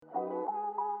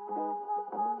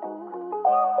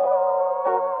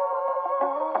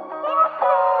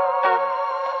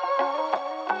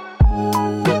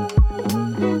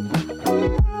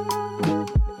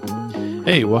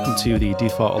Hey, welcome to the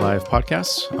Default Alive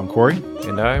podcast. I'm Corey.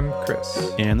 And I'm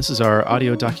Chris. And this is our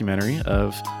audio documentary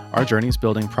of our journeys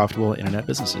building profitable internet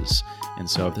businesses. And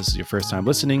so if this is your first time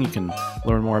listening, you can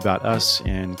learn more about us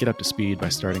and get up to speed by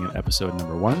starting at episode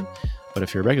number 1. But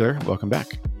if you're a regular, welcome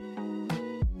back.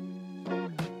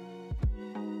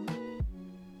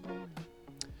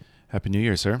 Happy New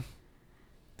Year, sir.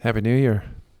 Happy New Year.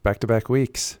 Back-to-back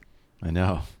weeks. I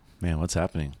know. Man, what's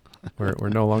happening? We're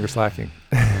no longer slacking.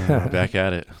 We're back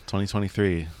at it.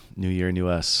 2023. New year, new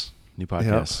us. New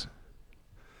podcast. Yep.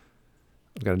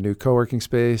 I've got a new co-working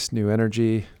space, new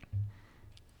energy.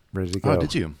 Ready to go. Oh,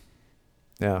 did you?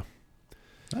 Yeah.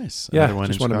 Nice. Yeah, Another one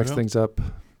just in want to mix Chicago? things up.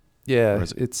 Yeah, Or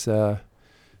is it- it's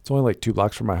only like 2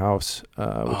 blocks from my house,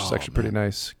 which is actually pretty man.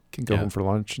 nice. Can go Yeah. home for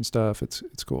lunch and stuff.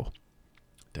 It's cool.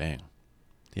 Dang.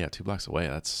 Yeah, 2 blocks away.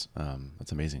 That's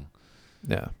amazing.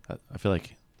 Yeah. I feel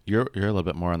like you're a little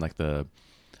bit more on like the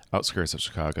outskirts of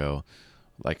Chicago.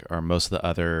 Like, are most of the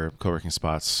other co-working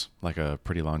spots like a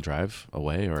pretty long drive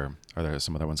away, or are there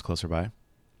some other ones closer by?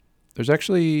 There's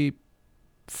actually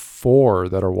 4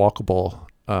 that are walkable.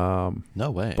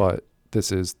 No way. But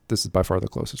this is by far the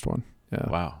closest one. Yeah.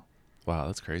 Wow,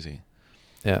 that's crazy.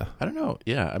 Yeah. I don't know.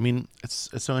 Yeah, I mean, it's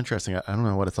so interesting. I don't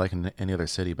know what it's like in any other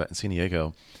city, but in San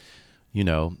Diego, you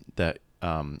know that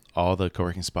all the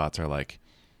co-working spots are like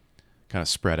kind of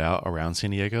spread out around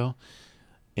San Diego,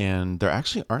 and there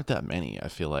actually aren't that many. I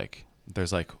feel like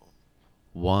there's like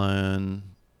one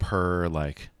per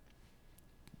like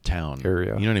town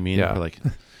Area. You know what I mean? Yeah. Or like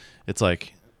it's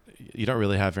like you don't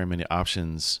really have very many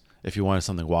options if you wanted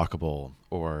something walkable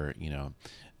or, you know,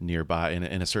 nearby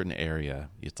in a certain area.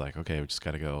 It's like, okay, we just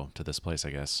got to go to this place, I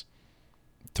guess.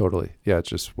 Totally. Yeah, it's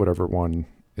just whatever one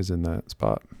is in that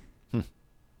spot.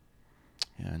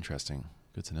 Yeah, interesting.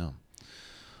 Good to know.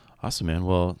 Awesome, man.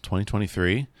 Well,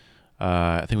 2023,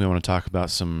 I think we want to talk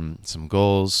about some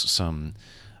goals, some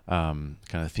kind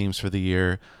of themes for the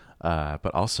year, but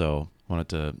also wanted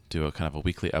to do a kind of a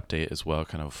weekly update as well,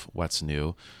 kind of what's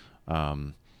new.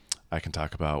 I can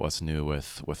talk about what's new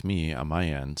with me on my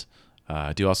end.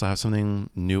 Do you also have something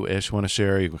new-ish you want to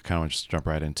share? You kind of want to just jump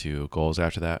right into goals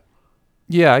after that?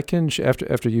 Yeah, I can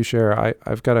after you share.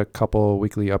 I've got a couple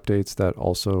weekly updates that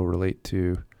also relate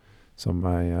to some of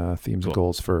my themes and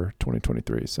goals for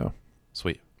 2023. So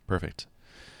sweet, perfect.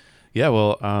 Yeah,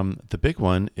 well, the big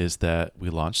one is that we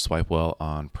launched SwipeWell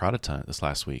on Product this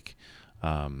last week,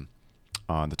 on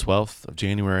the 12th of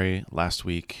January. Last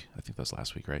week, I think that was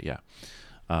last week, right? Yeah,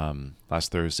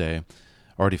 last Thursday.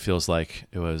 Already feels like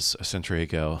it was a century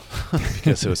ago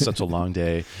because it was such a long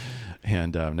day,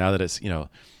 and now that it's, you know,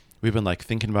 we've been like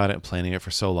thinking about it and planning it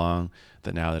for so long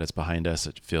that now that it's behind us,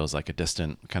 it feels like a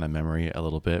distant kind of memory a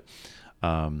little bit.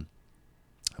 But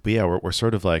yeah, we're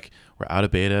sort of like, we're out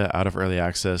of beta, out of early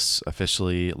access,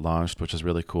 officially launched, which is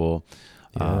really cool.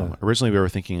 Yeah. Originally we were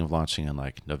thinking of launching in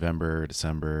like November,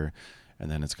 December,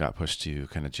 and then it's got pushed to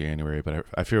kind of January, but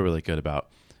I feel really good about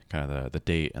kind of the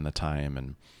date and the time,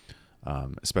 and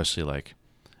especially like,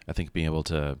 I think being able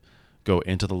to go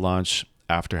into the launch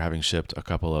after having shipped a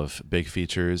couple of big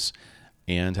features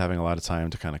and having a lot of time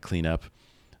to kind of clean up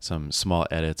some small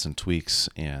edits and tweaks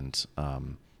and,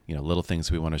 you know, little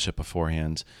things we want to ship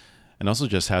beforehand, and also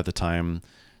just have the time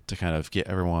to kind of get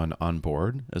everyone on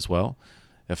board as well.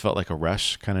 It felt like a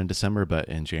rush kind of in December, but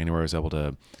in January I was able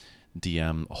to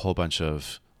DM a whole bunch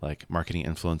of like marketing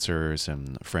influencers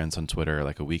and friends on Twitter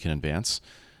like a week in advance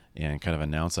and kind of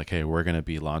announce like, hey, we're going to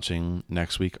be launching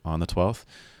next week on the 12th.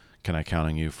 Can I count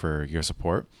on you for your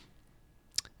support?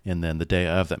 And then the day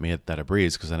of, that made that a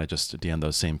breeze, because then I just DM'd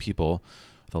those same people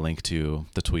the link to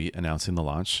the tweet announcing the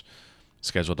launch,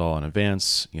 scheduled all in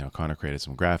advance. You know, Connor created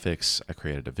some graphics. I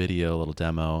created a video, a little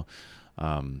demo.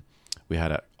 We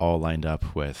had it all lined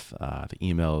up with the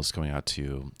emails going out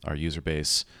to our user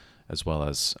base, as well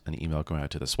as an email going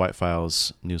out to the Swipe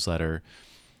Files newsletter,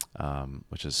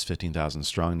 which is 15,000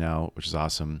 strong now, which is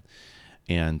awesome.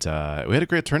 And we had a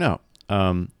great turnout.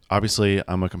 Obviously,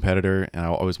 I'm a competitor, and I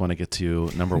always want to get to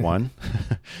number 1.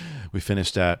 We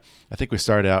finished at, I think we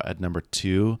started out at number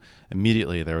 2.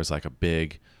 Immediately, there was like a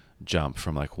big jump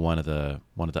from like one of the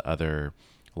other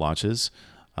launches.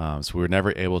 So we were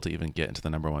never able to even get into the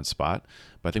number 1 spot.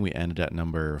 But I think we ended at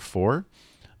number 4.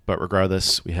 But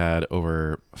regardless, we had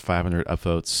over 500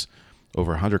 upvotes,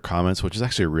 over 100 comments, which is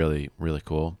actually really, really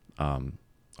cool.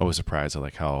 Always surprised at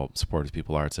like how supportive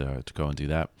people are to go and do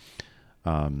that.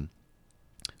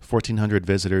 1,400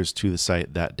 visitors to the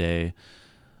site that day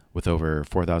with over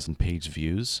 4,000 page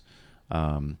views,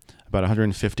 about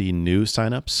 150 new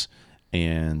signups,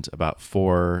 and about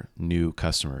 4 new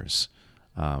customers,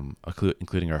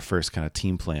 including our first kind of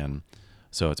team plan.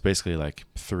 So it's basically like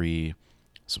 3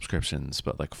 subscriptions,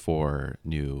 but like 4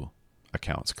 new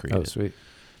accounts created. Oh, sweet.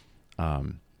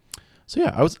 So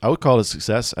yeah, I would call it a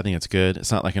success. I think it's good.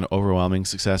 It's not like an overwhelming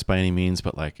success by any means,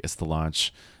 but like it's the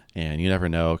launch, and you never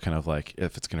know kind of like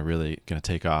if it's going to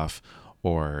take off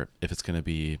or if it's going to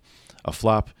be a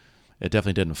flop. It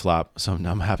definitely didn't flop, so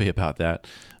I'm happy about that.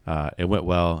 It went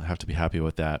well. Have to be happy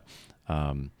with that.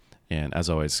 And as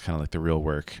always, kind of like the real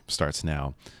work starts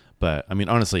now. But I mean,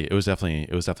 honestly, it was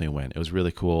definitely a win. It was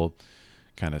really cool,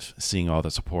 kind of seeing all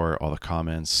the support, all the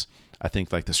comments. I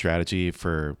think like the strategy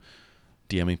for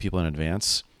DMing people in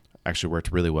advance actually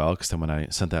worked really well, because then when I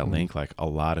sent that link, like a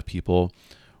lot of people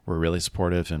were really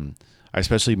supportive, and I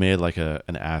especially made like an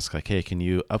ask, like, hey, can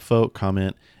you upvote,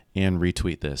 comment, and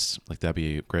retweet this? Like that'd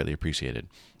be greatly appreciated.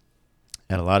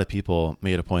 And a lot of people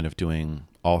made a point of doing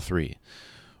all 3,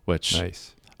 which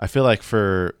Nice. I feel like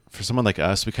for someone like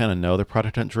us, we kind of know the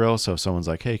Product Hunt drill. So if someone's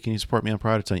like, hey, can you support me on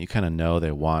Product Hunt? You kind of know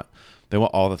they want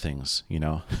all the things, you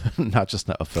know, not just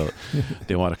a vote.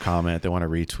 They want to comment, they want to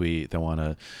retweet, they want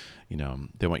to, you know,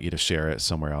 they want you to share it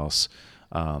somewhere else.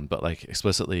 But like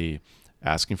explicitly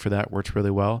asking for that worked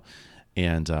really well.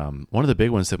 And one of the big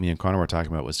ones that me and Connor were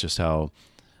talking about was just how,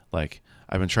 like,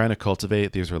 I've been trying to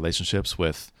cultivate these relationships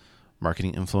with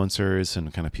marketing influencers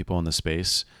and kind of people in the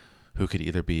space who could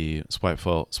either be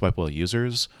Swipewell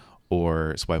users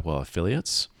or Swipewell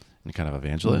affiliates and kind of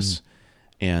evangelists.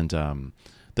 And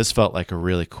this felt like a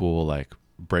really cool like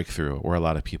breakthrough, where a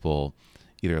lot of people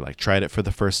either like tried it for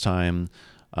the first time,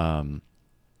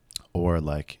 or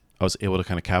like I was able to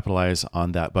kind of capitalize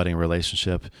on that budding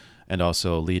relationship and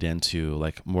also lead into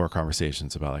like more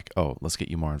conversations about like, oh, let's get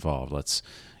you more involved. Let's,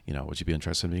 you know, would you be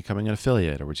interested in becoming an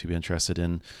affiliate, or would you be interested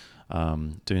in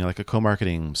doing like a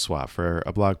co-marketing swap for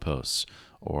a blog post,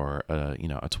 or you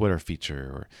know, a Twitter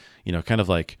feature, or, you know, kind of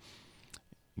like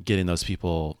getting those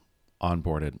people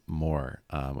onboarded more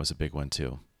was a big one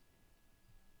too.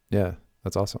 Yeah,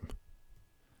 that's awesome.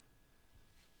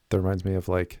 That reminds me of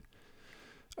like,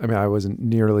 I mean, I wasn't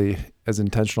nearly as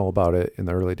intentional about it in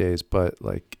the early days, but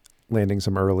like landing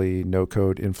some early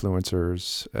no-code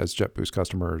influencers as JetBoost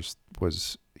customers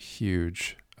was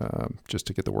huge, just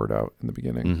to get the word out in the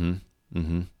beginning.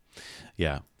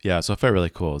 Yeah. So it felt really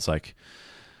cool. It's like,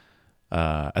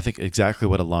 I think exactly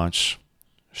what a launch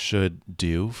should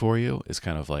do for you is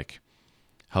kind of like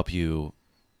help you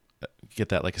get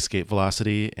that like escape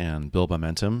velocity and build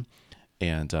momentum.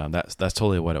 And that's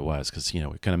totally what it was, because, you know,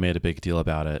 we kind of made a big deal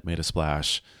about it, made a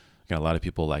splash. Got a lot of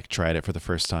people like tried it for the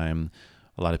first time.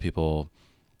 A lot of people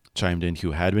chimed in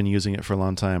who had been using it for a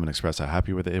long time and expressed how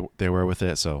happy they were with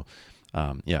it. So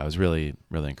yeah, it was really,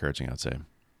 really encouraging, I'd say.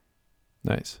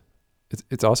 Nice.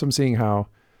 It's awesome seeing how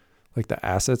like the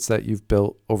assets that you've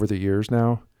built over the years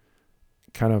now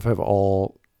kind of have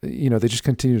all, you know, they just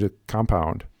continue to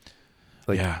compound.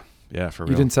 Like, yeah, for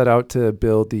real. You didn't set out to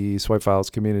build the Swipe Files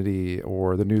community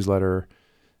or the newsletter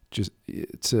just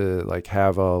to like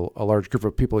have a large group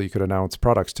of people you could announce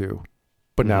products to,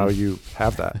 but now you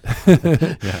have that.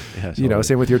 Yeah, totally. You know,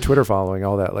 same with your Twitter following,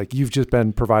 all that. Like, you've just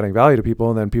been providing value to people,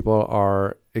 and then people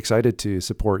are excited to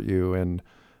support you. And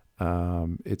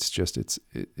it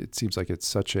seems like it's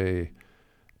such a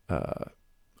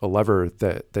lever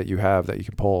that you have that you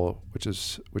can pull, which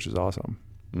is awesome.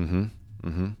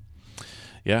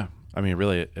 Yeah. I mean,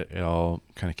 really, it all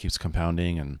kind of keeps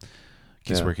compounding and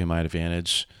keeps working in my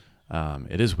advantage.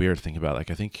 It is weird to think about.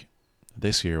 Like, I think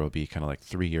this year will be kind of like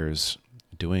 3 years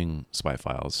doing Swipe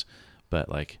Files, but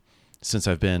like since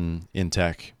I've been in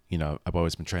tech, you know, I've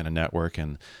always been trying to network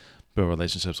and build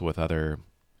relationships with other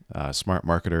smart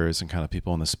marketers and kind of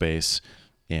people in the space.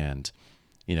 And,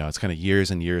 you know, it's kind of years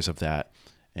and years of that,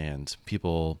 and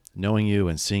people knowing you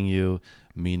and seeing you,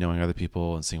 me knowing other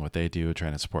people and seeing what they do,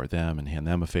 trying to support them and hand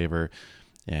them a favor.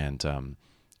 And,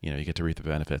 you know, you get to reap the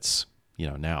benefits, you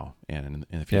know, now and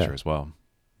in the future as well.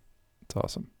 It's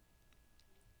awesome.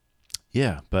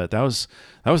 Yeah, but that was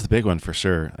the big one for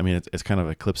sure. I mean, it's kind of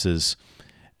eclipses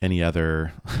any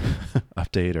other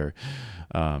update or.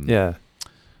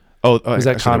 Was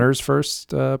that Connor's first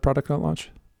Product Hunt launch?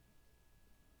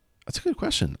 That's a good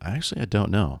question. I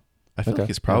don't know. I feel like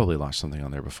he's probably launched something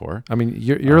on there before. I mean,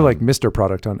 you're like Mr.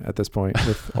 Product Hunt at this point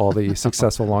with all the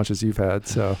successful launches you've had.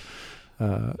 So,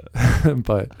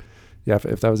 but yeah,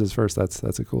 if that was his first,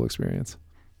 that's a cool experience.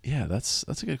 Yeah, that's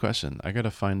a good question. I got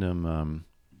to find him.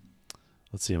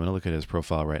 Let's see. I'm going to look at his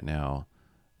profile right now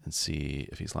and see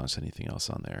if he's launched anything else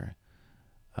on there.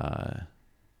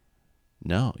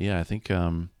 No. Yeah, I think,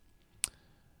 so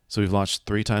we've launched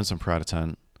 3 times on Product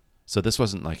Hunt. So this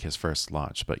wasn't like his first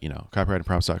launch, but, you know,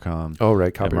 copywritingprompts.com. Oh,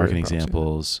 right. Marketing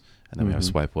examples. And then we have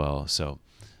Swipewell. So,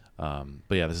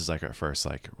 but yeah, this is like our first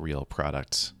like real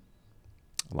product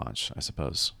launch, I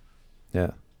suppose.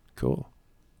 Yeah. Cool.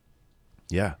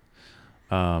 Yeah.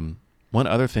 One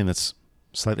other thing that's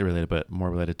slightly related, but more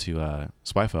related to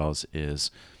Spy Files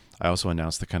is I also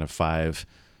announced the kind of 5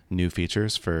 new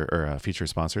features feature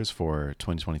sponsors for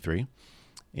 2023.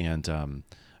 And I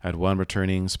had one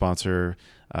returning sponsor,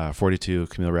 42,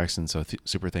 Camille Rexon, so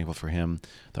super thankful for him.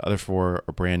 The other 4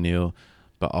 are brand new,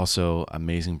 but also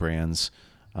amazing brands.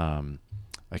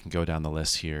 I can go down the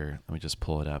list here. Let me just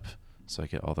pull it up so I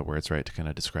get all the words right to kind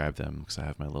of describe them, because I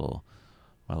have my little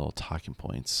talking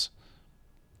points.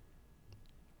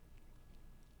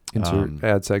 Insert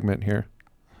ad segment here.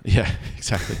 Yeah,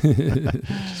 exactly.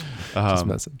 Just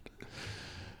messing.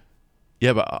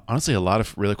 Yeah, but honestly, a lot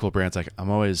of really cool brands. Like, I'm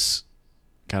always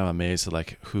kind of amazed at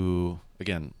like who,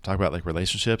 again, talk about like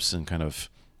relationships and kind of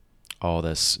all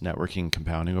this networking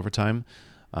compounding over time.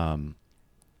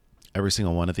 Every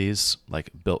single one of these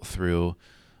like built through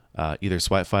either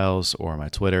Swipe Files or my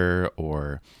Twitter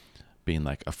or being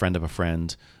like a friend of a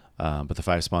friend. But the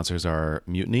 5 sponsors are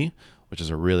Mutiny, which is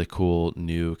a really cool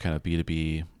new kind of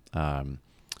B2B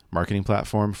marketing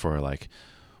platform for like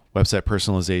website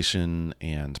personalization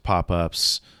and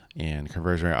pop-ups and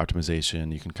conversion rate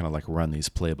optimization. You can kind of like run these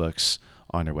playbooks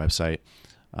on your website.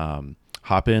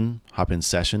 Hopin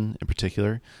Session in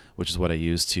particular, which is what I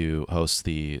used to host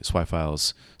the Swipe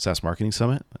Files SaaS Marketing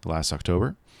Summit last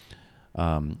October.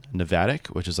 Novatic,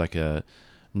 which is like a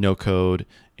no-code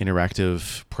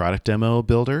interactive product demo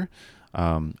builder,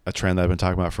 a trend that I've been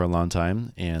talking about for a long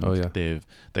time. And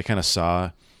they kind of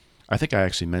saw, I think I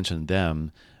actually mentioned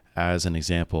them as an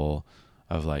example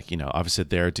of like, obviously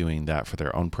they're doing that for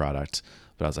their own product,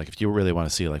 but I was like, if you really want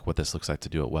to see like what this looks like to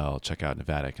do it well, check out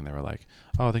Novatic. And they were like,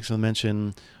 oh, thanks for the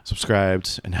mention,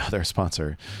 subscribed, and now they're a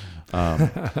sponsor.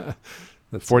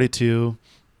 42,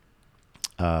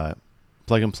 plug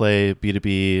and play,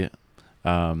 B2B,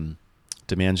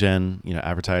 demand gen,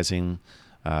 advertising.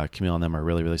 Camille and them are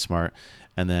really, really smart.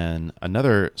 And then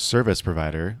another service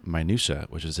provider, Minutia,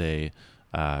 which is a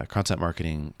content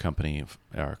marketing company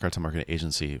or content marketing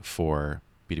agency for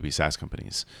B2B SaaS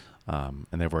companies. And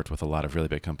they've worked with a lot of really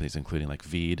big companies, including like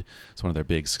Veed. It's one of their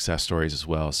big success stories as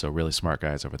well. So really smart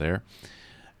guys over there.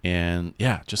 And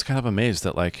yeah, just kind of amazed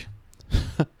that like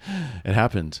it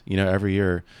happened, every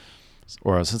year,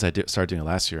 or since I started doing it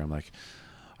last year, I'm like,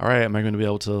 all right, am I going to be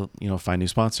able to, find new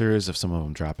sponsors if some of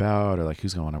them drop out, or like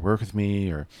who's going to want to work with me?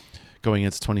 Or going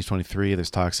into 2023,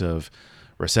 there's talks of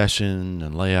recession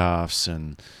and layoffs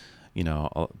and,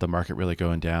 the market really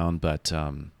going down. But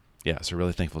so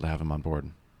really thankful to have him on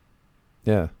board.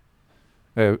 Yeah.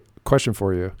 Question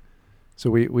for you. So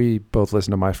we both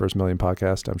listen to My First Million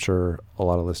podcast. I'm sure a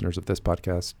lot of listeners of this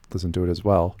podcast listen to it as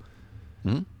well.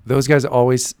 Mm-hmm. Those guys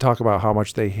always talk about how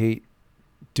much they hate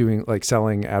doing like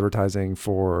selling advertising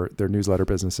for their newsletter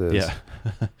businesses. Yeah.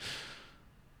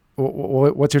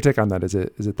 What's your take on that? Is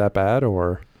it that bad?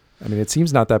 Or, I mean, it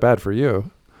seems not that bad for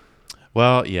you.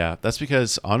 Well, yeah, that's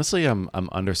because honestly, I'm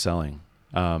underselling.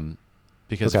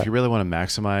 Because if you really want to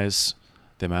maximize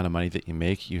the amount of money that you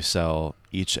make, you sell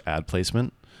each ad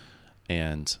placement.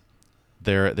 And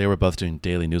they were both doing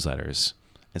daily newsletters.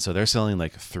 And so they're selling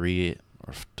like 3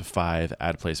 to 5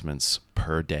 ad placements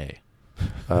per day.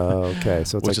 Okay.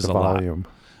 So it's like the volume.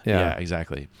 Yeah,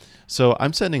 exactly. So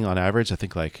I'm sending on average, I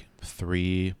think like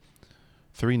three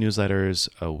newsletters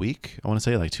a week. I want to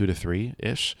say like 2 to 3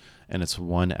 ish. And it's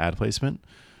 1 ad placement.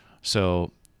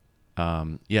 So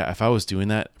if I was doing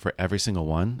that for every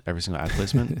single ad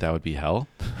placement, that would be hell.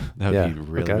 That would be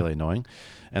really, really annoying.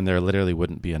 And there literally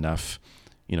wouldn't be enough,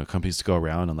 companies to go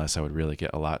around unless I would really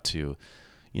get a lot to,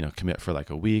 commit for like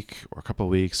a week or a couple of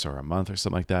weeks or a month or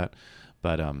something like that.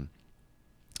 But I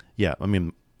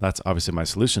mean, that's obviously my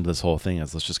solution to this whole thing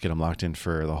is let's just get them locked in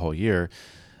for the whole year.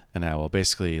 And I will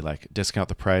basically like discount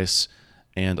the price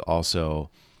and also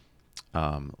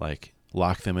like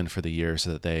lock them in for the year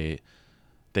so that they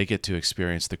get to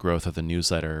experience the growth of the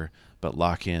newsletter, but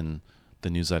lock in the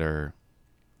newsletter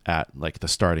at like the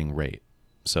starting rate.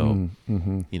 So,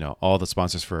 all the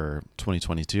sponsors for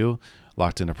 2022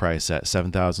 locked in a price at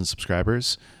 7,000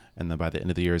 subscribers. And then by the end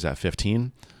of the year is at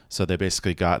 15. So they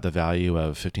basically got the value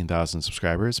of 15,000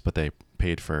 subscribers, but they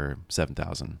paid for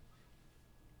 7,000.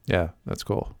 Yeah, that's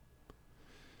cool.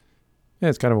 Yeah,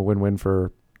 it's kind of a win-win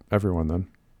for everyone then.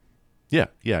 Yeah,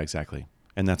 exactly.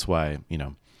 And that's why,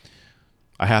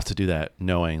 I have to do that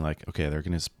knowing like, okay, they're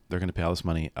going to pay all this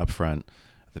money up front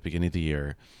at the beginning of the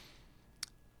year.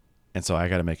 And so I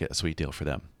got to make it a sweet deal for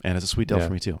them. And it's a sweet deal for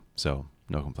me too. So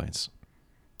no complaints.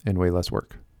 And way less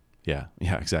work. Yeah,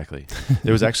 exactly.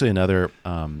 There was actually another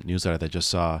newsletter that I just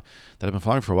saw that I've been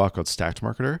following for a while called Stacked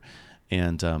Marketer.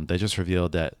 And they just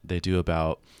revealed that they do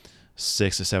about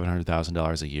 $600,000 to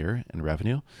 $700,000 a year in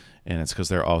revenue, and it's because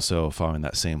they're also following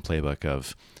that same playbook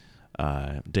of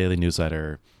daily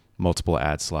newsletter, multiple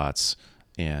ad slots,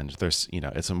 and there's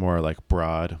it's a more like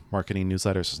broad marketing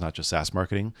newsletter, so it's not just SaaS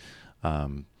marketing,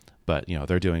 but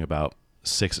they're doing about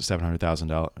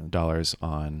 $600,000-$700,000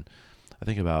 on, I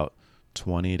think, about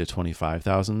 20 to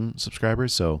 25,000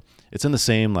 subscribers. So it's in the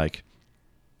same we're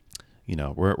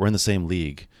in the same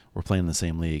league, we're playing in the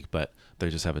same league, but they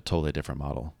just have a totally different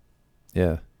model.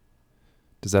 Yeah.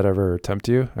 Does that ever tempt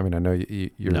you? I mean, I know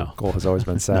your goal has always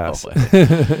been SaaS. No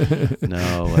way.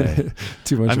 No way.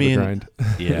 Too much of a grind.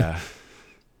 Yeah.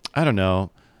 I don't know.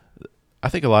 I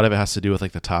think a lot of it has to do with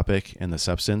like the topic and the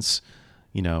substance.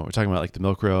 We're talking about like the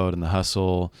Milk Road and the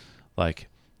hustle. Like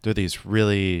they're these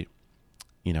really,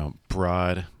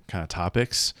 broad kind of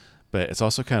topics, but it's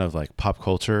also kind of like pop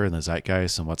culture and the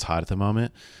zeitgeist and what's hot at the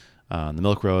moment. The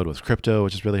Milk Road with crypto,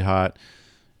 which is really hot.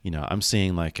 I'm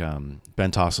seeing like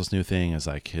Ben Tossel's new thing is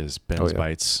like his Ben's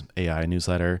Bites AI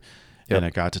newsletter, and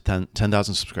it got to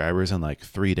 10,000 subscribers in like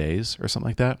 3 days or something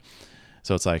like that.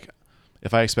 So it's like,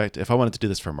 if I wanted to do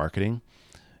this for marketing,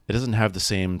 it doesn't have the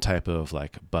same type of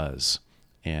like buzz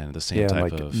and the same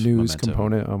type like of news momentum.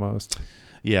 Component almost.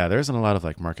 Yeah, there isn't a lot of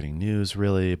like marketing news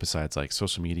really, besides like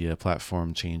social media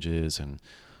platform changes and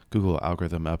Google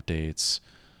algorithm updates,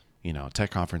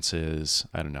 tech conferences.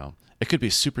 I don't know. It could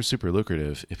be super, super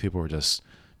lucrative if people were just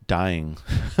dying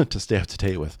to stay up to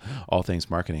date with all things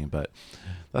marketing, but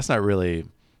that's not really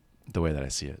the way that I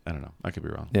see it. I don't know. I could be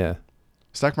wrong. Yeah.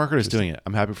 Stock Marketer is doing it.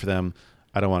 I'm happy for them.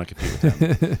 I don't want to compete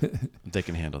with them. They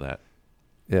can handle that.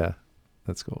 Yeah,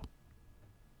 that's cool.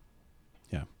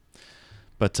 Yeah.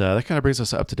 But that kind of brings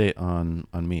us up to date on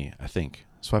me, I think.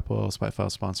 Swipewell,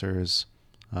 Spyfile sponsors.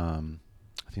 I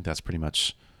think that's pretty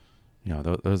much,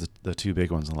 those are the two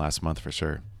big ones in the last month for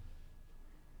sure.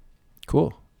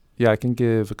 Cool. Yeah, I can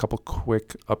give a couple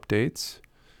quick updates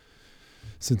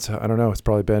since, I don't know, it's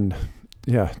probably been,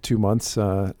 2 months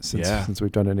since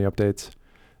we've done any updates.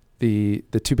 The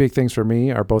two big things for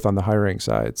me are both on the hiring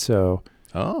side. So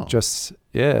dun,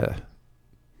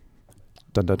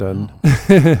 dun, dun.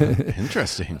 Oh.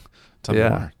 Interesting. Tell me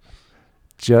more.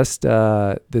 Just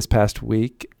this past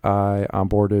week, I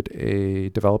onboarded a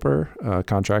developer,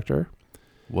 contractor.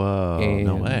 Whoa,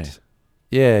 no way.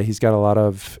 Yeah, he's got a lot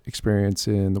of experience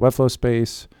in the Webflow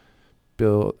space.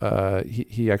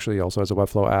 He actually also has a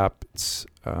Webflow app. It's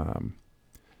I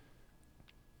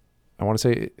want to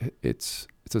say it's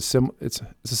a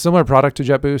similar product to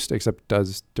JetBoost, except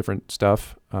does different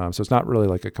stuff. So it's not really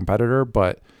like a competitor,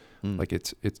 but like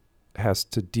it has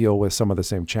to deal with some of the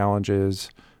same challenges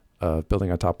of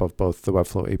building on top of both the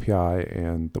Webflow API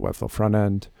and the Webflow front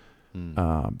end.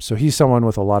 So he's someone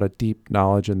with a lot of deep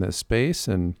knowledge in this space,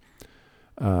 and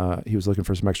he was looking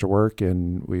for some extra work,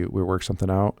 and we worked something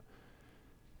out.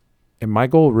 And my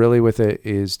goal really with it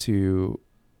is to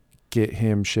get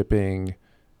him shipping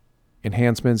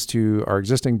enhancements to our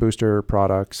existing booster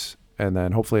products, and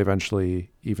then hopefully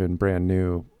eventually even brand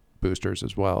new boosters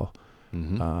as well.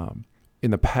 Mm-hmm.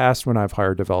 In the past, when I've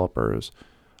hired developers,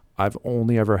 I've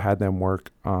only ever had them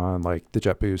work on like the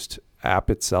JetBoost app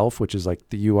itself, which is like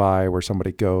the UI where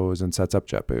somebody goes and sets up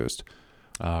JetBoost,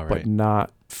 but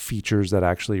not features that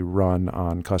actually run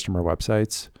on customer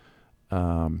websites.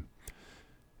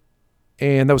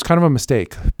 And that was kind of a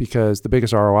mistake because the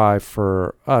biggest ROI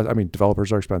for us,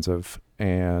 developers are expensive.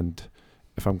 And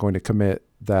if I'm going to commit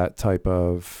that type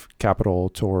of capital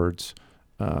towards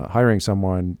hiring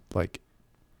someone, like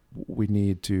we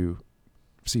need to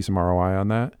see some ROI on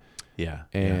that. Yeah.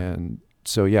 And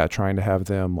so, trying to have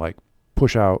them like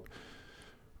push out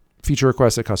feature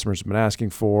requests that customers have been asking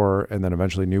for, and then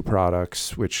eventually new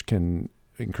products, which can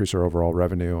increase our overall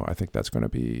revenue. I think that's going to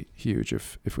be huge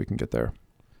if we can get there.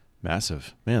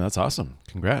 Massive, man. That's awesome.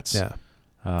 Congrats. Yeah.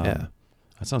 That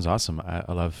sounds awesome.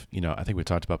 I love, I think we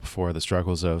talked about before the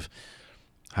struggles of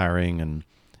hiring and,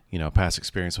 past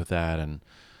experience with that. And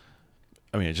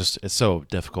it's so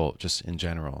difficult just in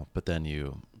general, but then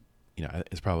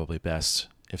it's probably best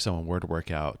if someone were to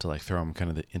work out to like throw them kind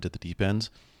of into the deep end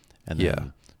and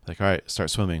then like, all right,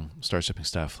 start swimming, start shipping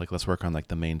stuff. Like, let's work on like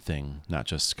the main thing, not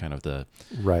just kind of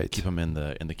keep them in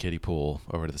the kiddie pool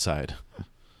over to the side.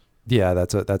 Yeah,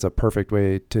 that's a perfect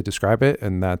way to describe it.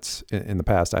 And that's in the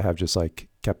past, I have just like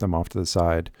kept them off to the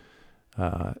side.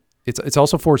 It's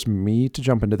also forced me to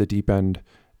jump into the deep end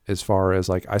as far as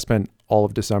like I spent all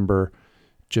of December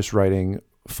just writing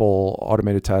full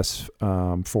automated tests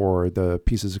for the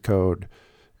pieces of code,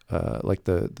 like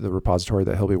the repository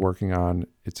that he'll be working on.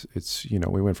 It's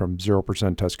we went from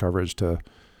 0% test coverage to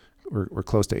we're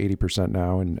close to 80%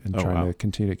 now, and trying to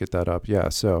continue to get that up. Yeah,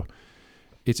 so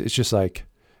it's just like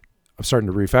I'm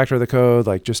starting to refactor the code,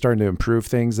 like just starting to improve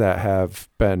things that have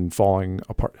been falling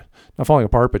apart, not falling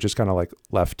apart, but just kind of like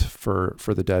left for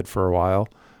the dead for a while.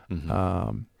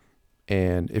 Mm-hmm.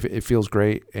 And it feels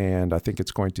great. And I think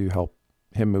it's going to help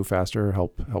him move faster,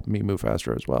 help me move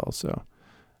faster as well. So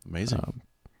Amazing.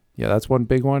 Yeah, that's one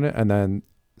big one. And then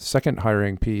second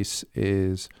hiring piece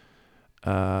is,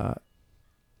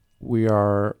 we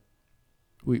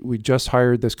just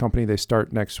hired this company. They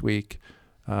start next week,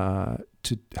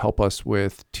 to help us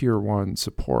with tier 1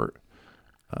 support.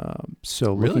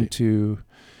 So Really? looking to,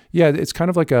 yeah, it's kind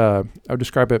of like I would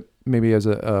describe it maybe as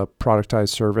a productized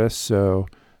service. So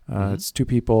it's 2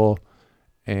 people,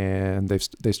 and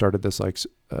they started this like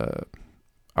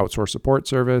outsourced support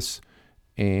service.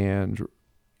 And,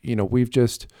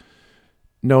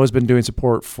 Noah's been doing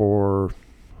support for,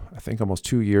 I think, almost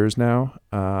 2 years now.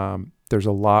 There's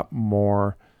a lot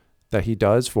more that he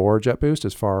does for JetBoost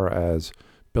as far as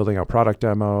building out product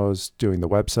demos, doing the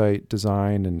website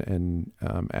design and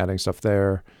adding stuff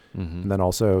there. Mm-hmm. And then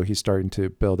also he's starting to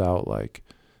build out like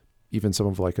even some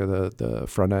of like the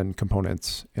front end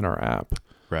components in our app.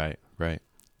 Right.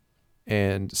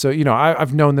 And so,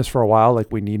 I've known this for a while, like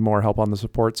we need more help on the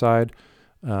support side.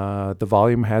 The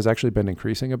volume has actually been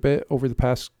increasing a bit over the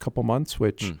past couple months,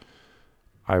 which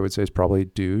I would say is probably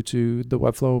due to the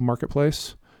Webflow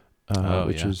marketplace,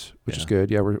 which is good.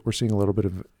 Yeah, we're seeing a little bit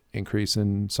of increase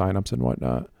in signups and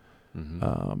whatnot.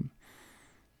 Mm-hmm.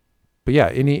 But yeah,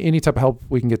 any type of help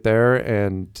we can get there,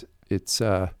 and it's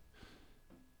something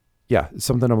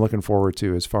I'm looking forward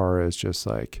to as far as just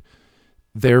like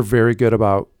they're very good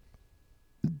about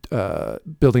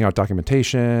building out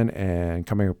documentation and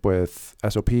coming up with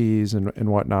SOPs and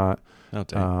whatnot. Oh,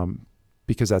 dang.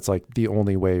 Because that's like the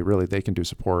only way really they can do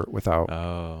support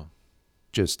without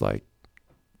just like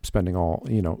spending all,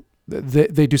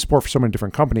 they do support for so many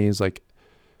different companies. Like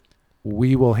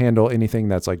we will handle anything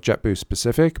that's like JetBoost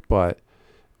specific, but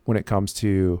when it comes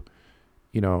to,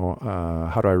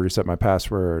 how do I reset my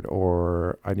password,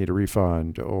 or I need a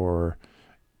refund, or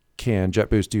can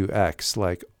JetBoost do X?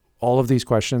 Like all of these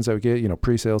questions that we get,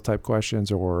 pre-sales type questions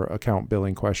or account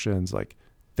billing questions, like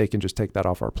they can just take that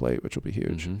off our plate, which will be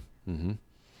huge. Mm-hmm. Mm-hmm.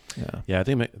 Yeah. I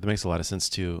think that makes a lot of sense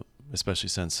too, especially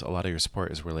since a lot of your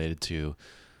support is related to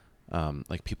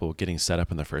like people getting set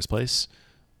up in the first place.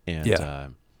 And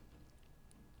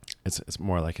it's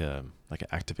more like an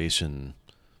activation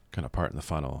kind of part in the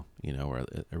funnel, where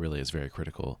it really is very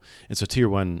critical. And so tier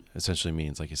 1 essentially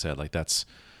means, like you said, like that's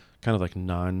kind of like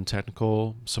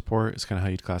non-technical support is kind of how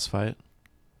you'd classify it.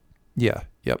 Yeah.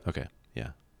 Yep. Okay.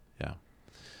 Yeah.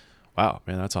 Wow,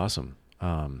 man, that's awesome.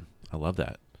 I love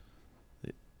that.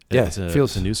 Yeah, it's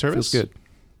a new service. Feels good.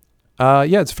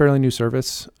 Yeah, it's a fairly new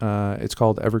service. It's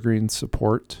called Evergreen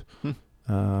Support.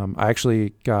 I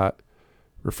actually got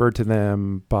referred to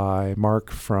them by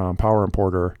Mark from Power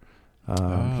Importer.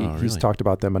 He's talked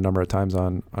about them a number of times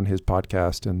on his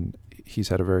podcast, and he's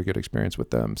had a very good experience with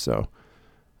them. So,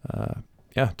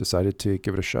 decided to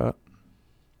give it a shot.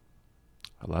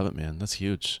 I love it, man. That's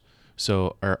huge.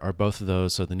 So are both of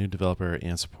those, so the new developer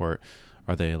and support,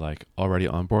 are they like already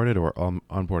onboarded or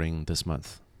onboarding this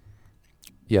month?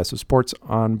 Yeah, so support's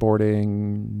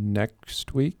onboarding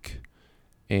next week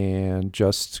and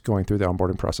just going through the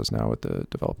onboarding process now with the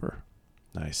developer.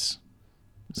 Nice.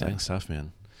 Exciting stuff,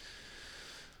 man.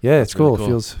 Yeah, That's it's cool. really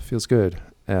cool. It feels good.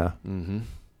 Yeah. Mm-hmm.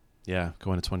 Yeah,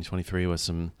 going to 2023 with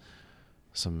some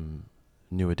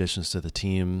new additions to the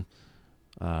team,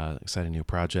 exciting new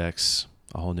projects,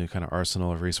 a whole new kind of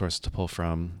arsenal of resources to pull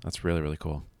from. That's really, really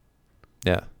cool.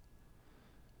 Yeah.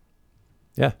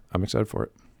 Yeah, I'm excited for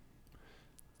it.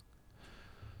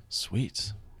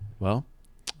 Sweet. Well,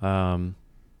 I'm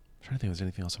trying to think if there's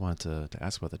anything else I wanted to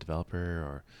ask about the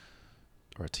developer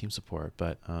or team support,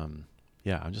 but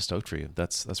yeah, I'm just stoked for you.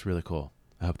 That's really cool.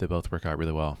 I hope they both work out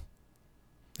really well.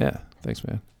 Yeah, thanks,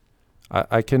 man.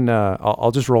 I can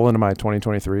I'll just roll into my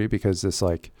 2023 because this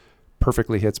like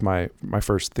perfectly hits my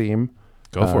first theme.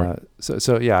 Go for it.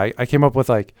 So yeah, I came up with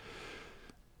like,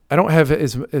 I don't have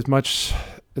as much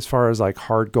as far as like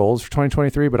hard goals for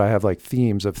 2023, but I have like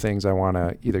themes of things I want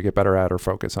to either get better at or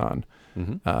focus on.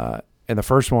 Mm-hmm. And the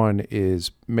first one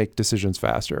is make decisions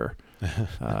faster.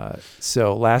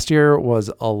 So last year was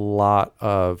a lot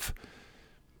of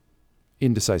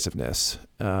indecisiveness,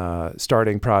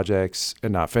 starting projects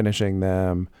and not finishing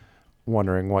them,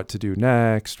 wondering what to do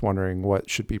next, wondering what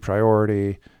should be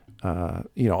priority.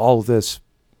 All of this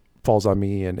falls on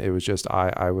me, and it was just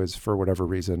I was, for whatever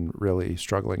reason, really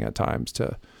struggling at times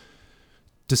to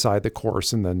decide the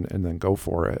course and then go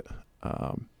for it.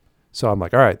 So I'm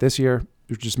like, all right, this year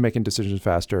we're just making decisions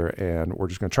faster, and we're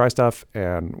just going to try stuff,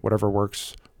 and whatever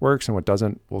works works, and what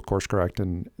doesn't, we'll course correct.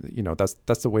 And,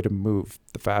 that's the way to move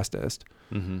the fastest.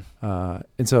 Mm-hmm.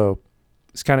 And so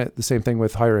it's kind of the same thing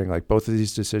with hiring. Like both of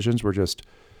these decisions were just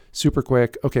super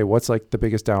quick. Okay, what's like the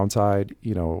biggest downside?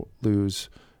 Lose,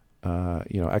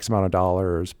 X amount of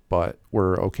dollars, but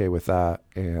we're okay with that.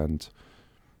 And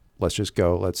let's just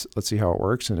go. Let's see how it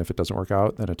works. And if it doesn't work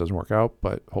out, then it doesn't work out.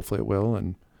 But hopefully it will.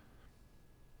 And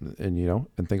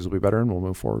things will be better, and we'll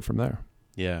move forward from there.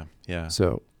 Yeah, yeah.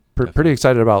 So pretty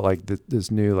excited about like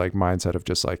this new like mindset of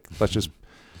just like let's just.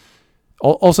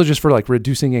 Also, just for like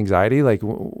reducing anxiety, like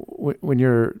when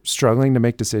you're struggling to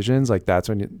make decisions, like that's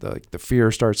when the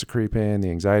fear starts to creep in,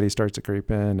 the anxiety starts to creep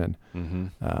in, and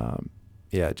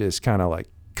just kind of like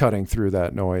cutting through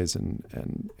that noise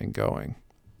and going.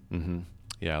 Mm-hmm.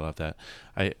 Yeah, I love that.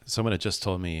 Someone had just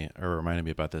told me or reminded me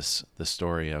about this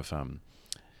story of I'm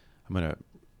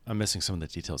missing some of the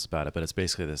details about it, but it's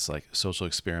basically this like social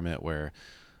experiment where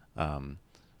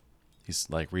these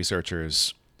like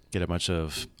researchers get a bunch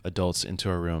of adults into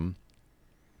a room,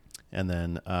 and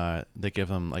then they give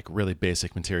them like really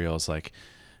basic materials, like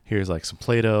here's like some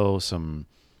Play-Doh, some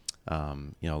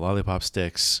lollipop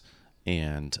sticks,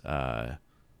 and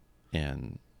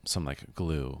some like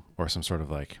glue or some sort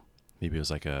of like maybe it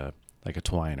was like a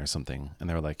twine or something, and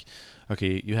they were like,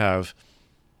 okay, you have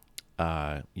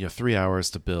 3 hours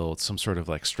to build some sort of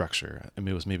like structure. I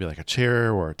mean, it was maybe like a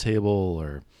chair or a table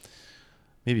or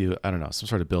maybe, I don't know, some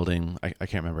sort of building. I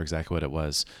can't remember exactly what it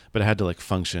was, but it had to like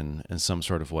function in some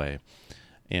sort of way.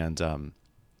 And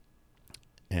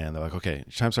they're like, okay,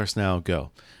 time starts now,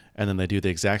 go. And then they do the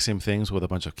exact same things with a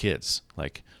bunch of kids,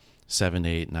 like 7,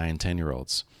 8, 9,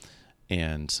 10-year-olds,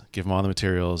 and give them all the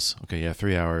materials. Okay, you have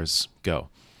 3 hours, go.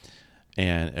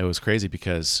 And it was crazy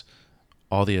because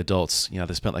all the adults,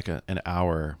 they spent like an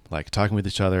hour, like talking with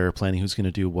each other, planning who's going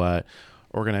to do what,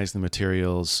 organizing the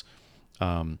materials,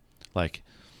 like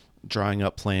drawing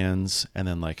up plans, and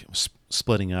then like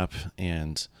splitting up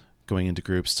and going into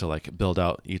groups to like build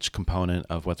out each component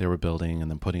of what they were building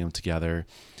and then putting them together.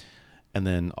 And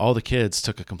then all the kids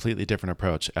took a completely different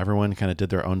approach. Everyone kind of did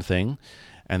their own thing,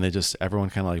 and everyone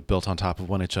kind of like built on top of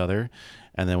one each other.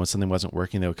 And then when something wasn't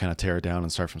working, they would kind of tear it down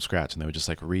and start from scratch, and they would just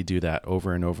like redo that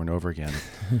over and over and over again.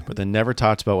 But they never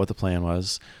talked about what the plan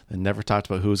was. They never talked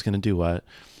about who was going to do what.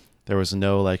 There was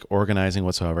no like organizing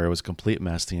whatsoever. It was a complete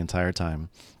mess the entire time.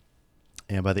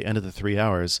 And by the end of the 3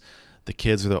 hours, the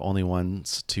kids were the only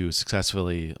ones to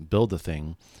successfully build the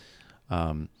thing.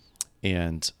 And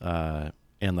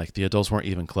like the adults weren't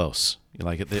even close.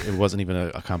 Like it wasn't even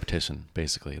a competition,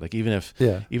 basically. Like even if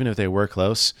they were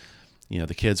close,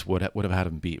 the kids would have had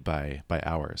them beat by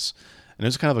hours. And it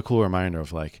was kind of a cool reminder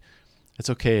of like, it's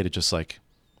okay to just like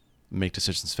make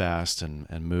decisions fast and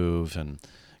move, and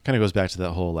kind of goes back to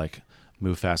that whole like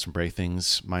move fast and break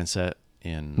things mindset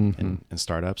in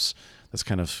startups. That's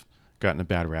kind of gotten a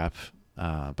bad rap.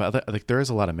 But like there is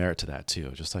a lot of merit to that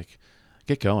too. Just like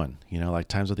get going, like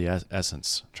times of the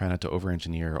essence. Try not to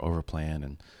over-engineer or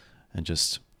over-plan and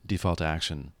just default to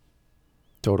action.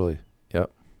 Totally.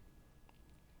 Yep.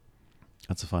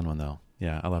 That's a fun one though.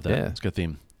 Yeah, I love that. Yeah. It's a good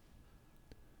theme.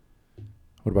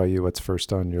 What about you? What's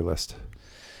first on your list?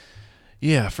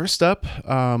 Yeah, first up,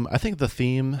 I think the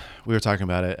theme, we were talking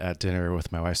about it at dinner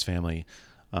with my wife's family.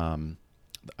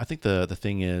 I think the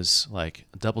thing is like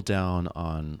double down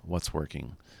on what's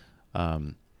working.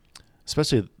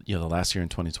 Especially, the last year in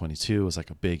 2022 was like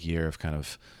a big year of kind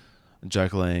of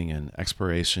juggling and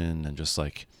exploration and just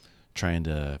like trying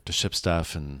to ship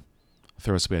stuff and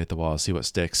throw spaghetti at the wall, see what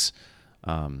sticks.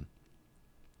 And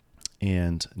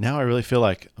now I really feel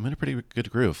like I'm in a pretty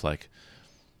good groove. Like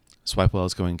Swipewell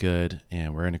is going good,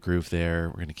 and we're in a groove there.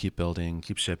 We're going to keep building,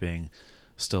 keep shipping.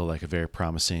 Still like a very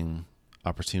promising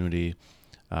opportunity.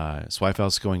 Swipewell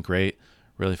is going great.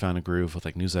 Really found a groove with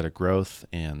like newsletter growth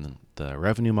and the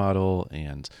revenue model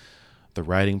and the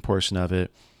writing portion of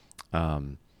it.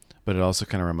 But it also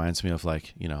kind of reminds me of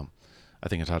like, I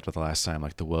think I talked about the last time,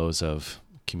 like the woes of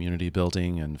community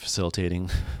building and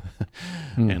facilitating.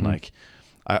 And like,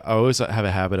 I always have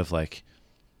a habit of like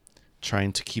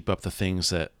trying to keep up the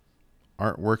things that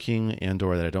aren't working and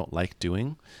or that I don't like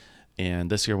doing.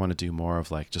 And this year I want to do more of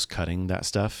like just cutting that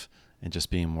stuff and just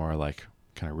being more like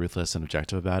kind of ruthless and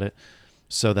objective about it,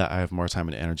 so that I have more time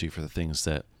and energy for the things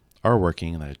that are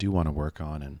working and that I do want to work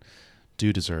on and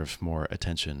do deserve more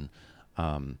attention.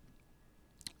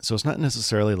 So it's not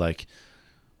necessarily like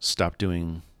stop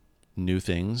doing new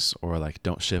things or like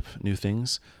don't ship new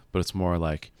things, but it's more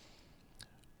like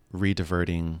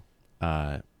re-diverting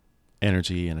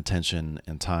energy and attention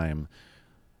and time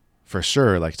for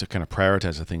sure, like to kind of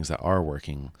prioritize the things that are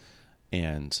working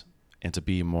and and to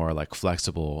be more like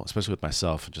flexible, especially with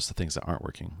myself, just the things that aren't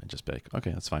working, and just be like,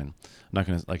 okay, that's fine. I'm not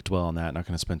going to like dwell on that. Not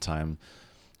going to spend time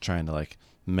trying to like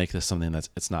make this something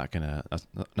it's not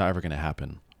ever going to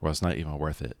happen, or it's not even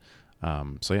worth it.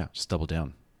 So yeah, just double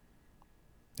down.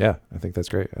 Yeah, I think that's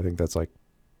great. I think that's like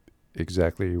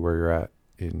exactly where you're at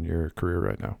in your career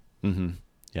right now. Mm-hmm.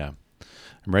 Yeah.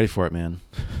 I'm ready for it, man.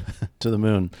 To the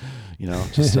moon,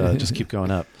 just keep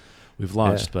going up. We've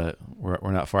launched, but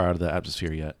we're not far out of the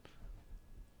atmosphere yet.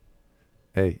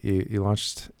 Hey, you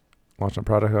launched a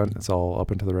product hunt. It's all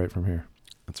up and to the right from here.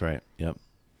 That's right. Yep.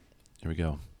 Here we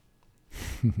go.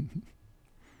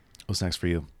 What's next for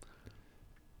you?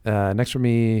 Next for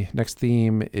me, next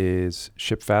theme is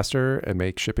ship faster and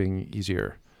make shipping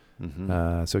easier.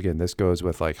 Mm-hmm. So again, this goes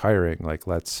with like hiring. Like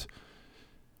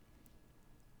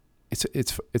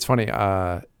it's funny.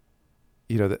 I've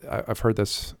heard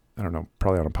this, I don't know,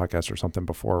 probably on a podcast or something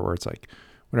before, where it's like,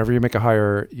 whenever you make a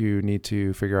hire, you need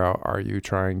to figure out, are you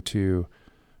trying to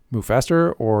move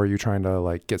faster, or are you trying to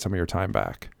like get some of your time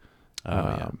back?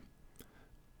 Yeah.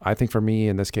 I think for me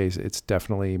in this case, it's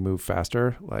definitely move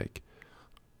faster. Like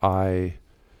a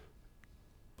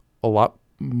lot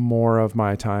more of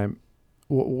my time,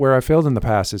 where I failed in the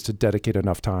past, is to dedicate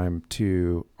enough time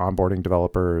to onboarding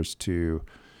developers, to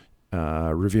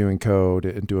reviewing code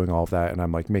and doing all of that. And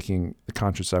I'm like making a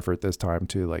conscious effort this time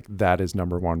to like, that is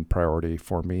number one priority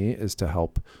for me, is to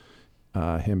help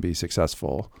him be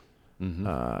successful.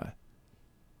 Mm-hmm.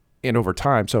 And over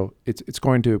time, so it's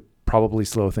going to probably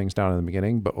slow things down in the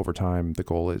beginning, but over time, the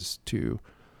goal is to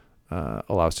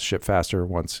allow us to ship faster.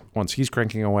 Once he's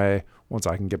cranking away, once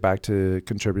I can get back to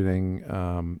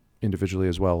contributing individually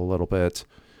as well a little bit.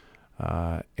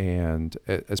 And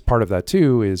as part of that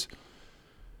too is,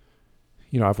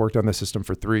 I've worked on the system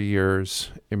for 3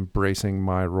 years, embracing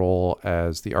my role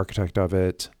as the architect of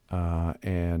it.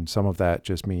 And some of that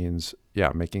just means,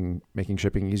 making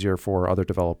shipping easier for other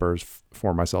developers,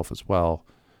 for myself as well.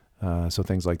 So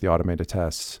things like the automated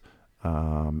tests,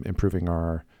 improving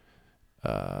our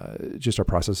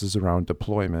processes around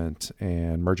deployment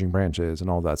and merging branches and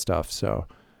all that stuff. So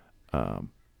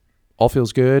all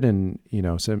feels good. And,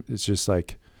 it's just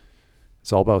like,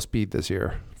 it's all about speed this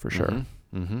year for sure.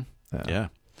 Mm-hmm. Mm-hmm. Yeah.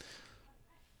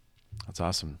 That's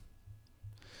awesome.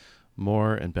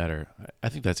 More and better. I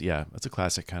think that's a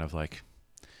classic kind of like,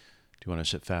 do you want to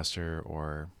ship faster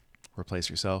or replace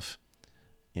yourself?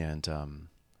 And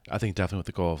I think definitely with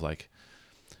the goal of like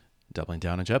doubling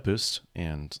down on JetBoost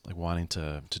and like wanting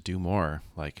to do more.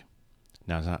 Like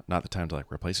now's not the time to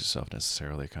like replace yourself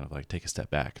necessarily, kind of like take a step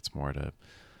back. It's more to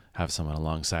have someone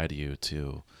alongside you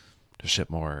to ship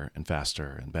more and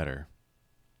faster and better.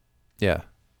 Yeah.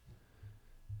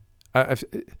 I've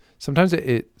sometimes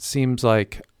it seems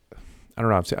like, I don't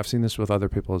know, I've seen this with other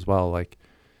people as well. Like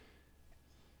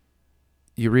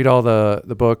you read all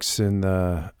the books and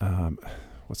the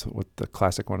what's the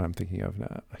classic one I'm thinking of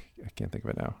now? I can't think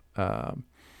of it now.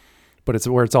 But it's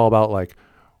where it's all about like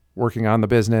working on the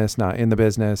business, not in the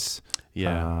business.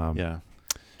 Yeah.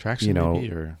 Traction,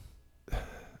 maybe, or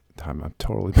I'm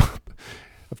totally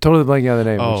blanking on the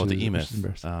name. Oh, the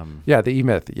E-Myth. Yeah, the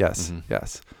E-Myth. Yes, mm-hmm.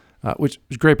 Yes. Which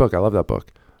is a great book. I love that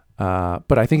book.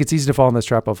 But I think it's easy to fall in this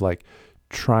trap of like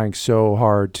trying so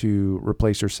hard to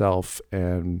replace yourself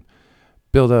and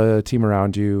build a team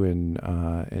around you and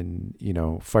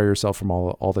fire yourself from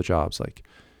all the jobs. Like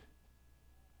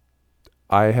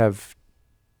I have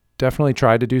definitely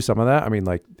tried to do some of that. I mean,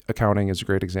 like accounting is a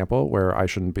great example where I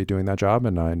shouldn't be doing that job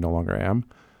and I no longer am.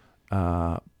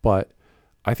 But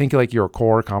I think like your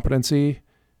core competency,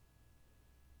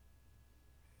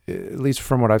 at least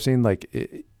from what I've seen, like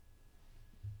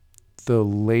the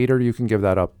later you can give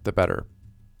that up, the better,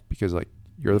 because like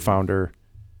you're the founder,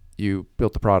 you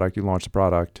built the product, you launched the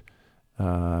product,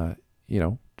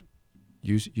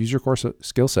 use your core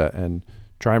skill set and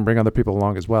try and bring other people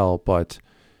along as well. But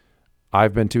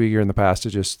I've been too eager in the past to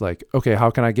just like, okay,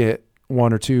 how can I get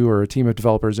one or two or a team of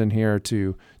developers in here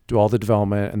to do all the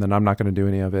development and then I'm not going to do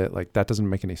any of it? Like that doesn't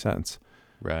make any sense.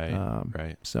 Right.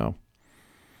 Right. So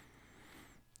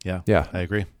yeah, I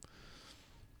agree.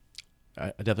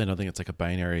 I definitely don't think it's like a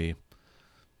binary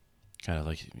kind of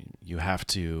like you have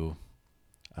to,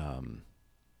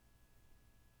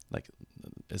 like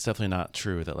it's definitely not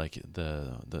true that like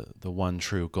the one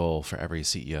true goal for every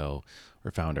CEO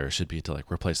or founder should be to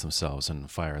like replace themselves and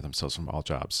fire themselves from all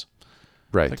jobs.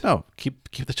 Right. Like, no, keep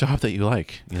the job that you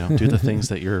like, do the things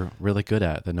that you're really good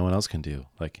at that no one else can do.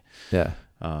 Like, yeah.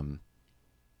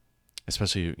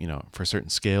 Especially, for certain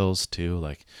scales too,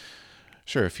 like,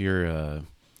 sure, if you're,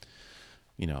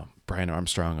 Brian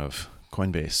Armstrong of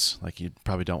Coinbase, like you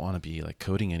probably don't want to be like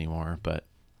coding anymore, but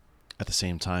at the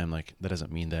same time, like that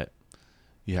doesn't mean that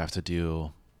you have to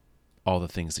do all the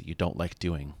things that you don't like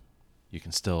doing. You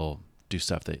can still do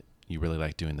stuff that you really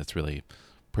like doing that's really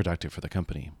productive for the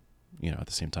company, at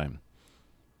the same time.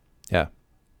 Yeah.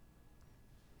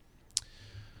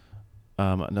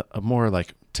 A more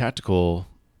like tactical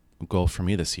goal for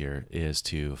me this year is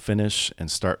to finish and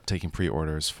start taking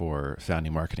pre-orders for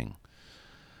Founding Marketing.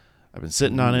 I've been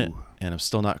sitting on it, and I'm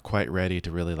still not quite ready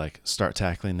to really like start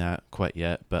tackling that quite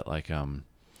yet. But like,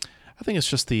 I think it's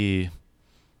just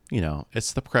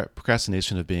it's the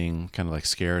procrastination of being kind of like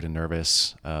scared and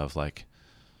nervous, of like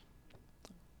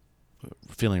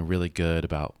feeling really good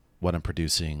about what I'm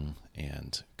producing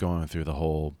and going through the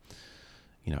whole,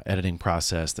 editing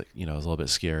process that, is a little bit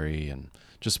scary, and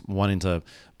just wanting to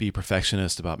be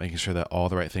perfectionist about making sure that all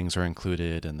the right things are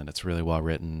included and that it's really well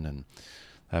written and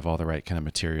have all the right kind of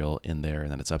material in there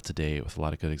and that it's up to date with a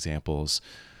lot of good examples.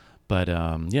 But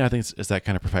I think it's that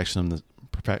kind of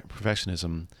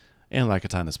perfectionism and lack of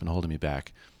time that's been holding me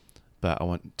back. But I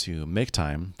want to make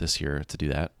time this year to do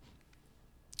that.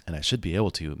 And I should be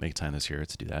able to make time this year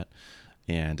to do that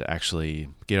and actually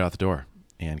get out the door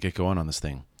and get going on this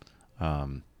thing,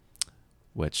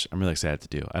 which I'm really excited to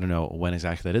do. I don't know when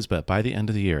exactly that is, but by the end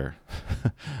of the year,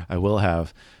 I will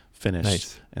have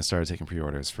finished and started taking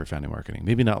pre-orders for Founding Marketing.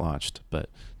 Maybe not launched, but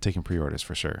taking pre-orders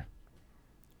for sure.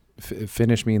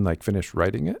 Finish mean like finish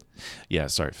writing it? Yeah,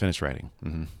 sorry, finished writing.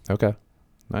 Mm-hmm. Okay.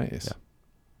 Nice.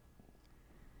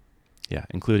 Yeah,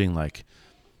 including like,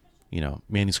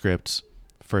 manuscripts,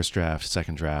 first draft,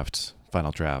 second draft,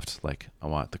 final draft. Like, I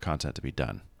want the content to be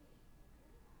done.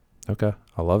 Okay.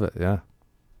 I love it. Yeah.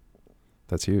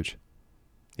 That's huge.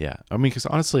 Yeah. I mean, because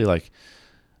honestly, like,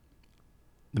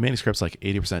 the manuscript's like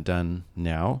 80% done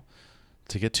now.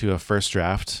 To get to a first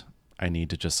draft, I need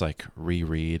to just like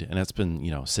reread. And it's been,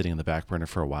 sitting in the back burner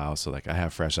for a while. So like I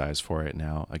have fresh eyes for it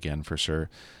now, again, for sure.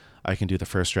 I can do the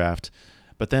first draft.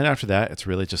 But then after that, it's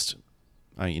really just,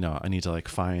 I need to like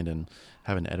find and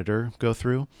have an editor go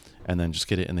through and then just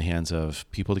get it in the hands of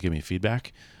people to give me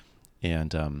feedback.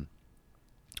 And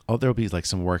there'll be like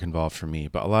some work involved for me,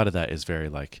 but a lot of that is very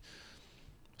like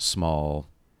small,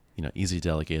 easy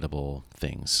delegatable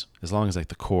things. As long as like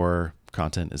the core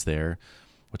content is there,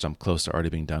 which I'm close to already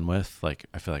being done with, like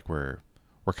I feel like we're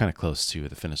kind of close to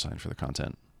the finish line for the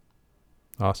content.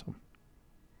 Awesome.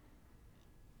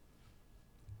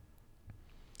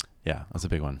 Yeah, that's a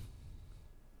big one.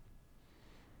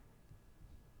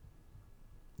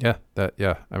 Yeah,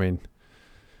 I mean,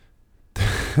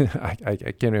 I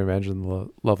can't even imagine the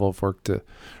level of work to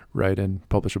write and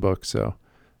publish a book. So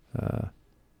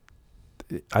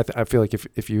I feel like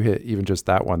if you hit even just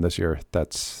that one this year,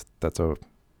 that's a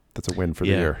win for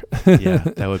the year. Yeah,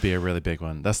 that would be a really big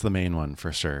one. That's the main one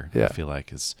for sure. Yeah. I feel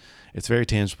like it's very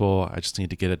tangible. I just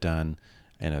need to get it done,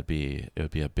 and it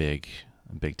would be a big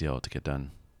deal to get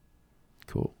done.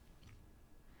 Cool.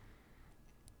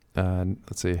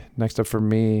 Let's see. Next up for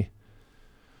me,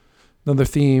 another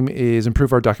theme is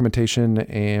improve our documentation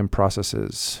and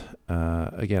processes.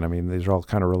 Again, I mean, these are all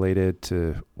kind of related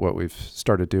to what we've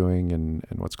started doing and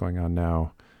what's going on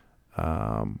now.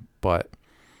 But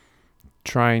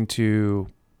trying to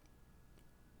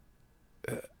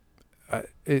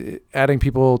adding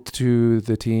people to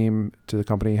the team, to the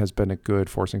company, has been a good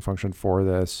forcing function for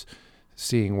this.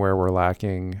 Seeing where we're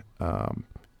lacking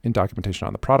in documentation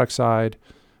on the product side,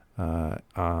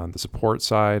 on the support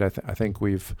side, I think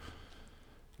we've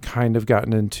kind of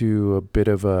gotten into a bit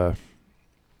of a.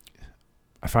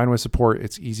 I find with support,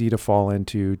 it's easy to fall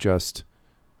into just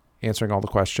answering all the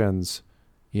questions,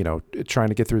 trying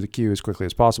to get through the queue as quickly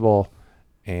as possible,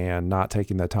 and not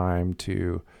taking the time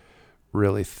to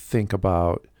really think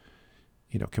about,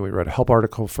 can we write a help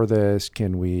article for this?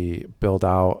 Can we build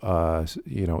out a,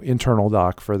 internal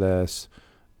doc for this?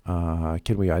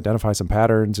 Can we identify some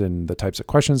patterns in the types of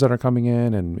questions that are coming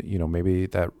in? And, maybe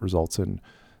that results in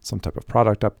some type of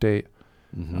product update.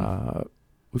 Mm-hmm.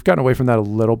 We've gotten away from that a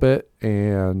little bit.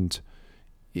 And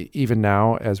even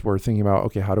now, as we're thinking about,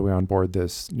 okay, how do we onboard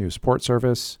this new support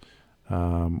service?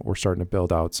 We're starting to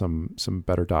build out some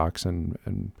better docs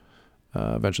and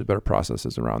eventually better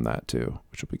processes around that too,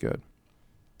 which will be good.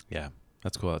 Yeah,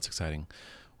 that's cool. That's exciting.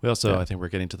 We also, I think we're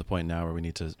getting to the point now where we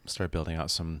need to start building out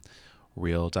some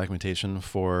real documentation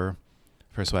for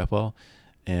Swipewell.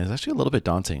 And it's actually a little bit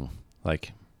daunting.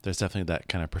 Like, there's definitely that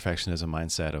kind of perfectionism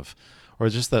mindset of, or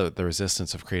just the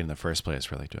resistance of creating in the first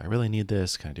place, where like, do I really need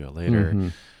this? Can I do it later? Mm-hmm.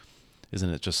 Isn't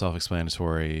it just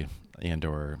self-explanatory? And,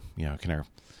 or, can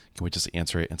we just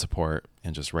answer it in support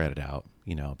and just write it out,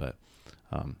 but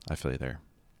I feel you there.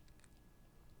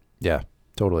 Yeah,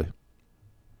 totally.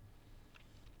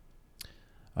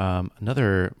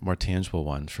 Another more tangible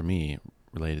one for me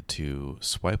related to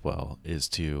Swipewell is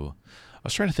I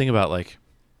was trying to think about like,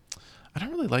 I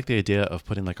don't really like the idea of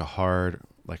putting like a hard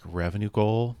like revenue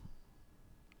goal.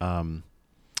 Um,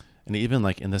 and even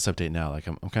like in this update now, like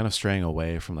I'm kind of straying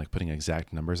away from like putting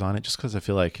exact numbers on it just because I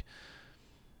feel like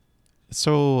it's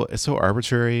so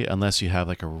arbitrary unless you have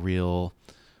like a real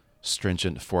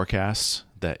stringent forecast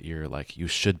that you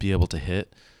should be able to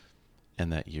hit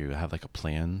and that you have like a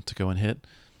plan to go and hit.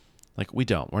 Like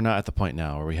we're not at the point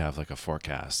now where we have like a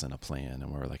forecast and a plan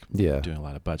and we're like doing a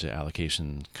lot of budget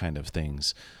allocation kind of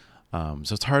things. So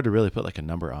it's hard to really put like a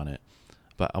number on it,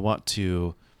 but I want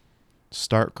to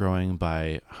start growing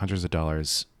by hundreds of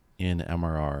dollars in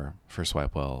MRR for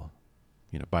Swipewell,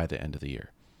 by the end of the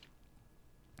year.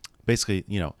 Basically,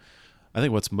 I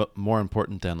think what's more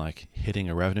important than like hitting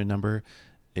a revenue number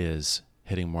is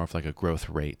hitting more of like a growth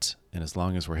rate. And as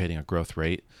long as we're hitting a growth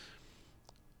rate,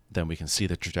 then we can see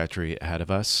the trajectory ahead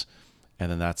of us. And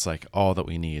then that's like all that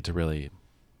we need to really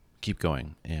keep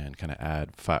going and kind of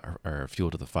add fire or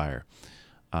fuel to the fire.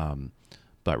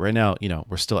 But right now,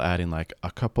 we're still adding like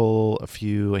a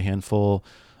handful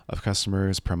of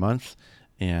customers per month.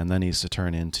 And that needs to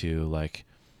turn into like,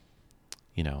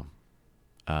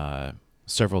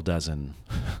 several dozen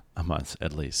a month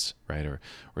at least, right? Or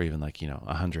even like,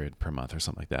 100 per month or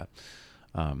something like that.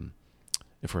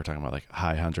 If we're talking about like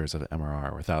high hundreds of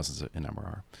MRR or thousands in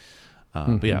MRR.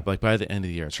 But yeah, like by the end of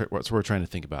the year, so we're trying to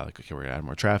think about like, okay, we're adding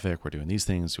more traffic, we're doing these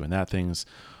things, doing that things.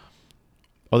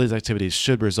 All these activities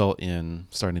should result in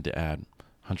starting to add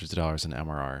hundreds of dollars in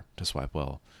MRR to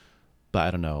Swipewell. But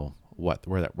I don't know where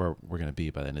we're going to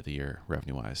be by the end of the year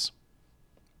revenue wise.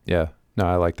 Yeah, no,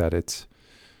 I like that.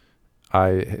 I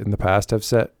in the past have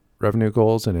set revenue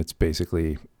goals and it's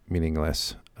basically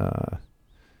meaningless.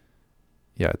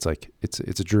 Yeah, it's like it's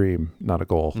a dream, not a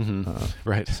goal.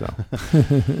 Right. So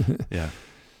yeah.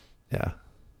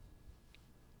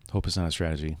 Hope is not a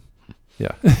strategy.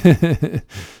 Yeah.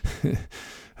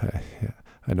 Yeah,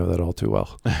 I know that all too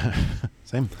well.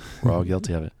 Same. We're all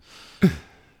guilty of it.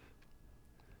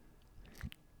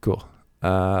 Cool.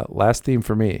 Last theme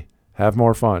for me: have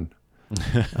more fun.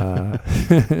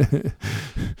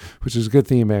 Which is a good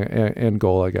theme and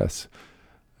goal, I guess.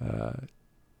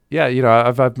 Yeah,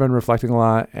 I've been reflecting a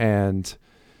lot, and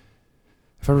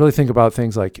if I really think about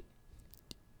things like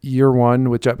year one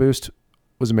with JetBoost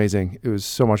was amazing. It was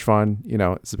so much fun.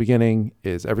 It's the beginning.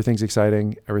 Everything's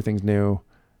exciting, everything's new.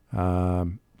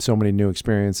 So many new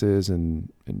experiences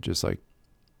and just like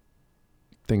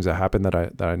things that happened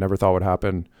that I never thought would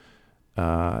happen.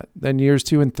 Then years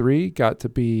 2 and 3 got to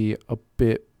be a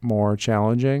bit more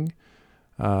challenging,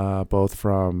 both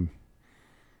from,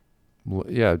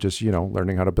 just,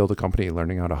 learning how to build a company,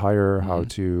 learning how to hire, how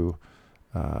to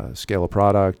scale a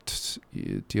product,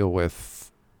 deal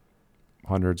with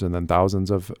hundreds and then thousands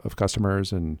of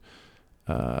customers and,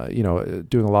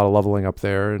 doing a lot of leveling up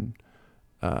there. And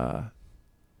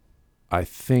I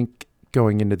think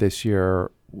going into this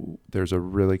year, there's a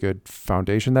really good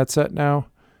foundation that's set now.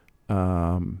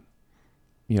 I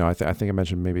think I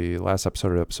mentioned maybe last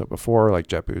episode or the episode before, like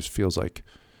JetBoost feels like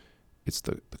it's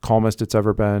the calmest it's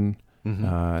ever been.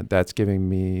 That's giving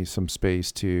me some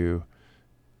space to,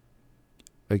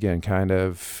 again, kind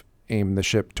of aim the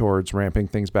ship towards ramping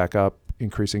things back up,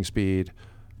 increasing speed.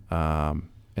 And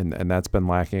that's been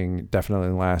lacking definitely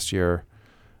last year.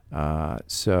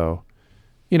 So,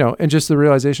 and just the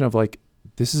realization of like,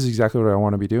 this is exactly what I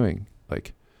want to be doing.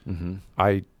 Like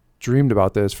I dreamed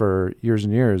about this for years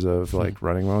and years of like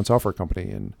running my own software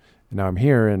company. And now I'm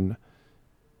here and,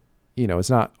 it's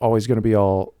not always going to be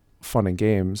all fun and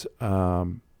games.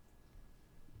 But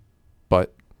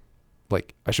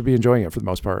like I should be enjoying it for the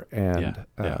most part. And,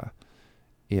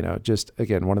 just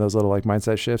again, one of those little like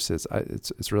mindset shifts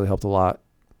it's really helped a lot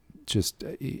just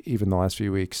even the last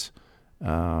few weeks.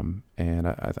 And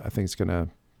I think it's going to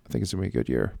be a good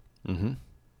year.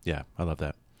 Yeah. I love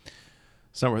that.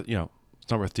 It's not worth, it's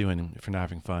not worth doing if you're not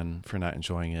having fun, if you're not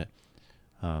enjoying it.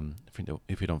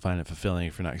 If you don't find it fulfilling,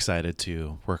 if you're not excited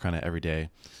to work on it every day.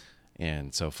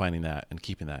 And so finding that and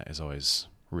keeping that is always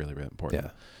really, really important.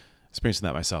 Yeah. Experiencing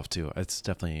that myself too. It's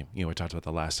definitely, we talked about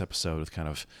the last episode with kind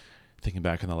of thinking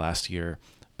back in the last year,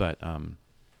 but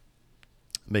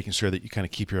making sure that you kind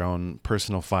of keep your own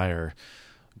personal fire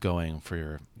going for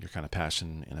your kind of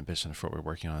passion and ambition for what we're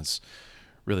working on is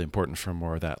really important for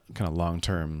more of that kind of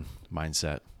long-term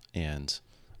mindset and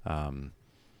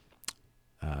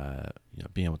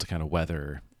being able to kind of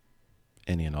weather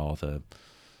any and all the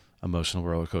emotional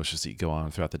roller coasters that you go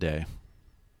on throughout the day.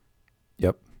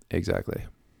 Yep, exactly.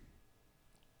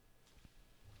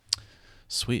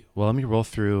 Sweet. Well, let me roll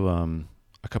through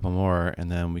a couple more,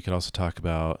 and then we could also talk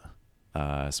about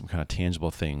some kind of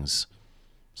tangible things,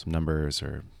 some numbers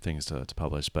or things to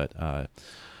publish. But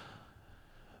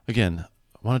again,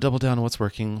 I want to double down on what's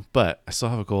working, but I still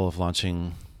have a goal of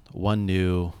launching one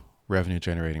new revenue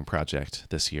generating project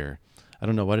this year. I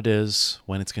don't know what it is,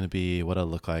 when it's going to be, what it'll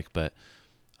look like, but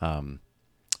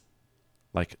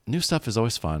like new stuff is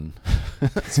always fun.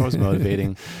 It's always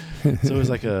motivating. It's always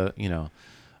like a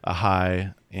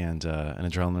high and an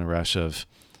adrenaline rush of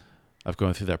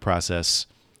going through that process.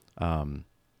 So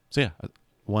yeah,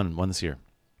 one this year.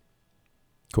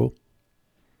 Cool.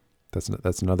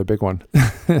 That's another big one.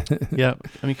 Yeah,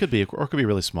 I mean, could be, or it could be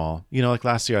really small. Like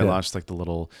last year I Yeah. launched like the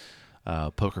little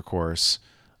poker course.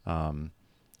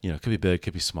 It could be big,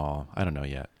 could be small. I don't know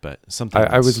yet, but something.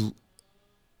 I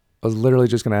was literally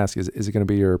just going to ask, is it going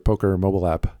to be your poker mobile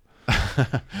app?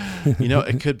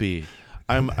 It could be.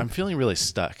 I'm feeling really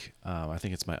stuck. I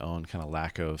think it's my own kind of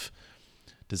lack of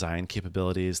design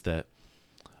capabilities that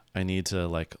I need to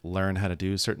like learn how to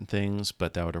do certain things,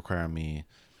 but that would require me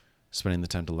spending the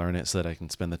time to learn it so that I can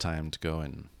spend the time to go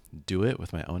and do it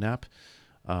with my own app.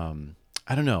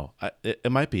 I don't know.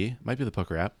 It might be the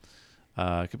poker app.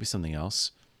 It could be something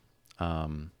else. I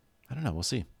don't know. We'll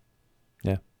see.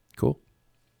 Yeah. Cool.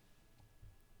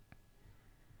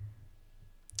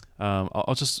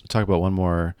 I'll just talk about one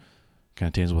more kind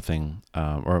of tangible thing,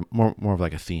 or more of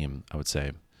like a theme, I would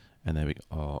say, and then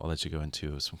I'll let you go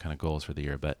into some kind of goals for the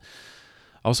year. But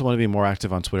I also want to be more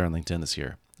active on Twitter and LinkedIn this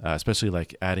year, especially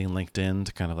like adding LinkedIn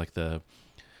to kind of like the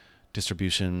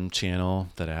distribution channel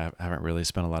that I haven't really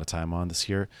spent a lot of time on this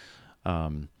year.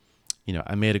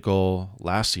 I made a goal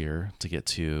last year to get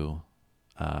to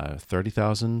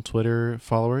 30,000 Twitter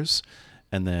followers,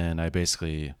 and then I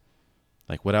basically,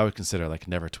 like, what I would consider like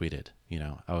never tweeted.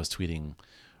 I was tweeting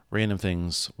random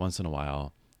things once in a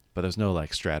while, but there's no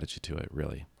like strategy to it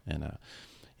really. And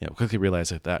quickly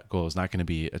realized that goal is not going to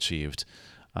be achieved.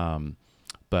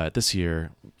 But this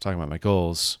year, talking about my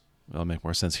goals, it'll make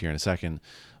more sense here in a second.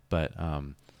 But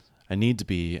I need to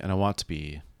be, and I want to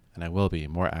be, and I will be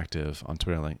more active on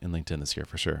Twitter and LinkedIn this year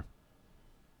for sure.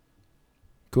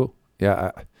 Cool.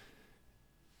 Yeah.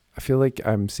 I feel like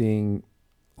I'm seeing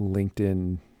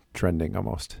LinkedIn trending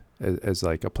almost as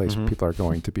like a place where people are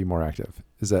going to be more active.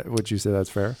 Would you say that's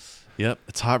fair? Yep.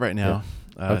 It's hot right now.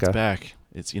 Yeah. It's back.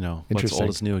 It's, what's old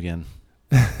is new again.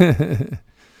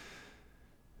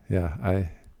 Yeah. I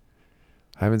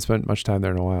haven't spent much time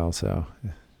there in a while, so.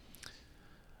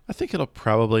 I think it'll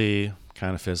probably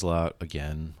kind of fizzle out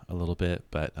again a little bit,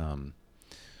 but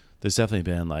there's definitely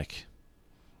been like,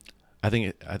 I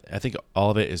think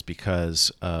all of it is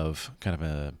because of kind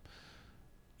of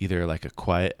either like a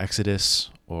quiet exodus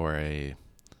or a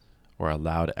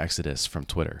loud exodus from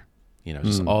Twitter.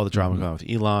 Just all the drama going on with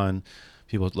Elon,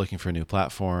 people looking for a new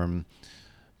platform,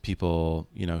 people,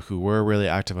 who were really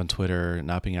active on Twitter,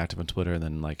 not being active on Twitter, and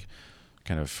then like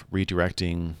kind of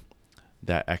redirecting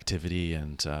that activity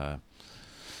and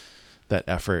that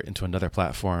effort into another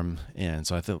platform. And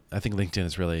so I think LinkedIn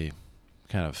is really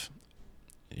kind of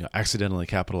accidentally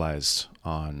capitalized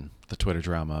on the Twitter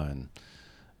drama, and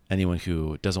anyone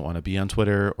who doesn't want to be on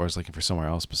Twitter or is looking for somewhere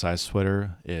else besides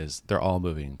Twitter they're all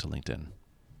moving to LinkedIn.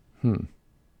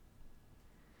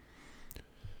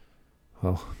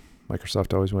 Well,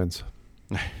 Microsoft always wins.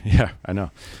 Yeah, I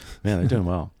know. Man, they're doing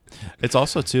well. It's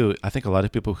also too, I think a lot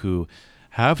of people who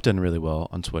have done really well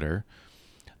on Twitter,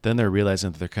 then they're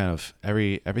realizing that they're kind of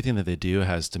everything that they do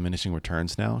has diminishing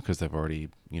returns now because they've already,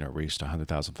 reached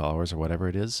 100,000 followers or whatever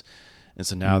it is. And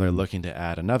so now they're looking to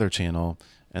add another channel,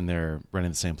 and they're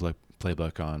running the same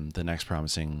playbook on the next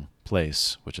promising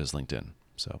place, which is LinkedIn.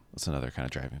 So that's another kind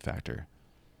of driving factor.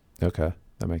 Okay.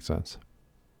 That makes sense.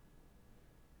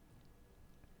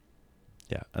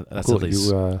 Yeah. That's cool. at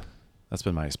least, that's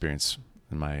been my experience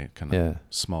in my kind of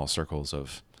small circles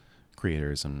of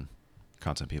creators and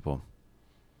content people.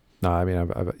 No, I mean,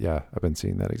 I've been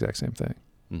seeing that exact same thing.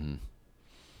 Mm-hmm.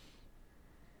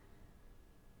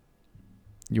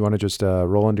 You want to just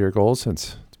roll into your goals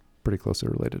since it's pretty closely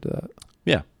related to that?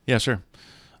 Yeah, sure.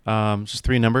 Just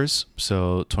 3 numbers.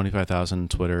 So 25,000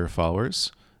 Twitter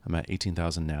followers. I'm at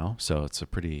 18,000 now, so it's a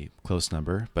pretty close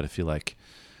number. But I feel like,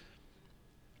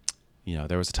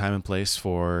 there was a time and place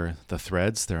for the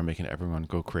threads. They were making everyone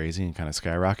go crazy and kind of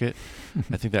skyrocket.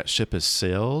 I think that ship has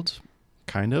sailed,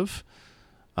 kind of.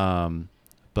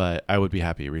 But I would be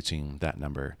happy reaching that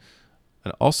number.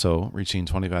 And also reaching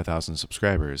 25,000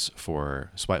 subscribers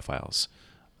for Swipe Files.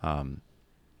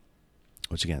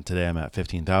 Which again, today I'm at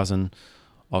 15,000.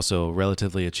 Also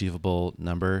relatively achievable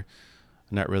number.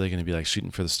 I'm not really going to be like shooting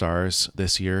for the stars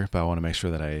this year, but I want to make sure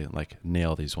that I like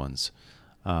nail these ones.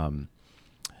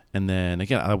 And then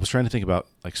again, I was trying to think about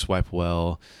like Swipe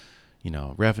Well,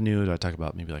 revenue. Do I talk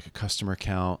about maybe like a customer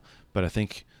count? But I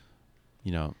think,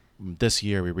 this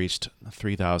year we reached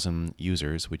 3,000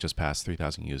 users. We just passed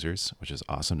 3,000 users, which is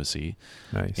awesome to see.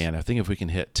 Nice. And I think if we can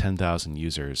hit 10,000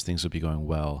 users, things will be going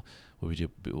well. We'll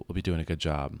be doing a good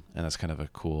job. And that's kind of a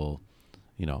cool,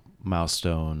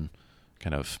 milestone,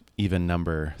 kind of even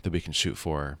number that we can shoot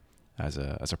for as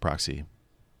a proxy.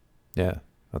 Yeah,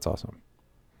 that's awesome.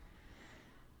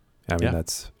 I mean,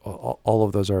 that's all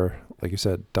of those are, like you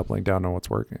said, doubling down on what's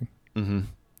working. Mm-hmm.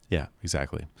 Yeah,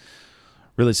 exactly.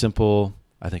 Really simple,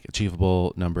 I think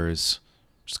achievable numbers.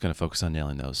 Just going to focus on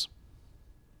nailing those.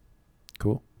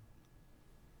 Cool.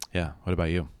 Yeah. What about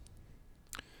you?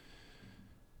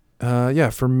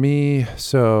 For me,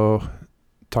 so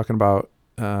talking about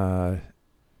kind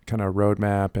of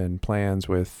roadmap and plans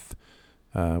with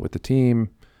the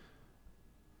team.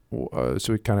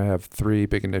 So we kind of have three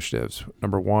big initiatives.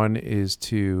 Number one is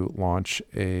to launch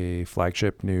a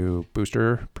flagship new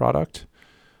booster product.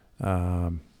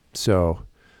 So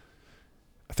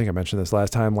I think I mentioned this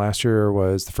last time. Last year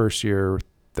was the first year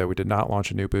that we did not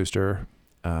launch a new booster.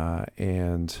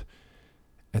 And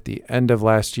at the end of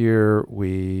last year,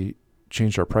 we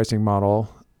changed our pricing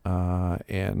model.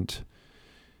 And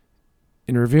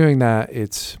in reviewing that,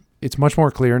 it's much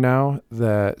more clear now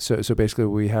that so basically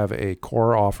we have a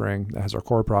core offering that has our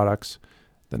core products.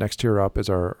 The next tier up is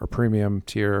our premium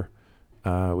tier,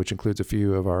 which includes a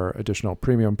few of our additional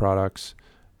premium products.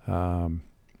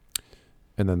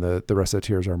 And then the rest of the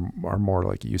tiers are more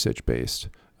like usage based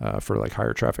for like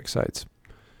higher traffic sites.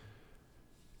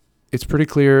 It's pretty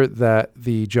clear that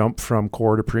the jump from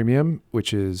core to premium,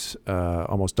 which is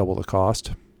almost double the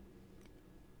cost,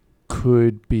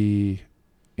 could be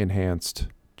enhanced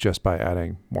just by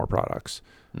adding more products.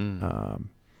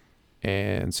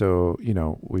 And so,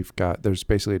 there's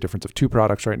basically a difference of two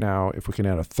products right now. If we can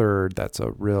add a third, that's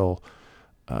a real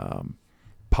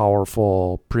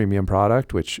powerful premium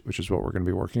product, which is what we're going to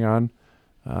be working on.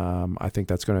 I think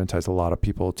that's going to entice a lot of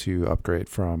people to upgrade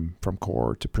from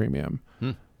core to premium.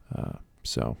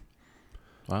 So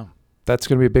wow, that's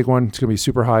going to be a big one. It's going to be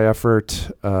super high effort,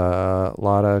 a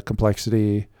lot of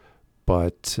complexity,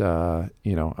 but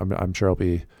I'm sure I'll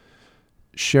be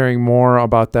sharing more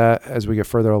about that as we get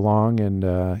further along and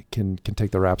can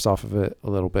take the wraps off of it a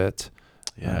little bit.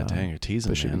 Yeah, dang, you're teasing,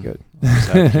 man. That should be good. I'm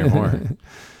excited to hear more.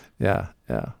 Yeah.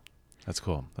 That's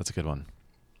cool. That's a good one.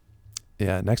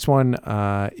 Yeah, next one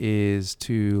is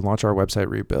to launch our website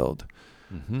rebuild.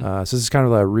 Mm-hmm. So this is kind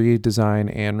of a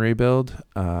redesign and rebuild.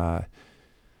 Our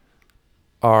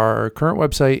current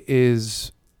website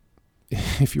is,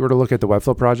 if you were to look at the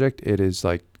Webflow project, it is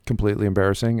like completely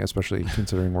embarrassing, especially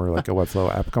considering we're like a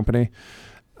Webflow app company.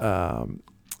 So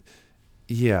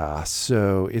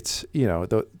it's,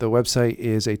 the website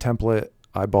is a template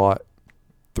I bought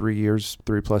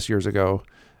 3+ years ago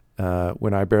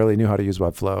when I barely knew how to use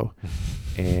Webflow.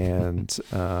 And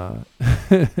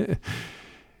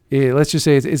let's just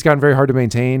say it's gotten very hard to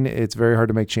maintain. It's very hard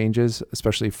to make changes,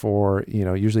 especially for,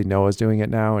 usually Noah's doing it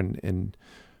now. And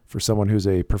for someone who's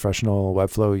a professional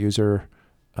Webflow user,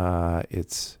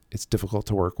 it's difficult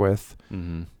to work with.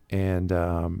 Mm-hmm. And,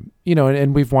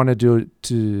 and we've wanted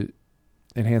to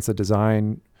enhance the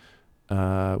design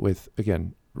with,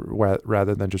 again,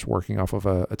 rather than just working off of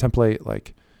a template,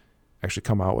 like actually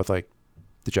come out with like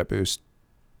the JetBoost,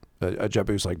 a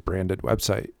JetBoost like branded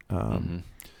website.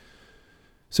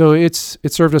 So it's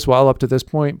served us well up to this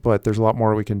point, but there's a lot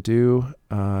more we can do.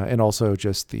 And also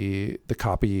just the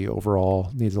copy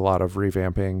overall needs a lot of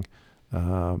revamping.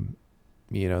 The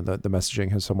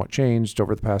messaging has somewhat changed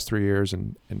over the past 3 years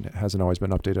and it hasn't always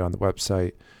been updated on the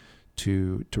website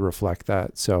to reflect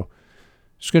that. So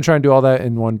just going to try and do all that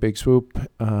in one big swoop.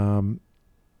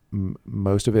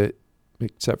 Most of it,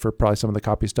 except for probably some of the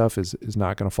copy stuff, is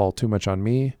not going to fall too much on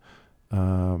me,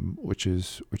 which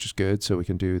is good. So we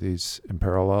can do these in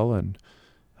parallel. And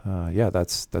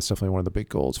that's definitely one of the big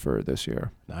goals for this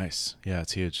year. Nice. Yeah,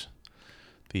 it's huge.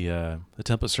 The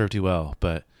template served you well,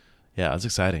 but yeah, it's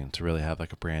exciting to really have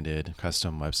like a branded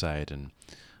custom website and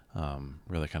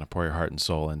really kind of pour your heart and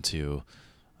soul into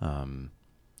the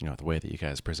way that you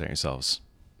guys present yourselves.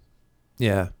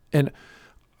 Yeah. And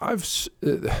this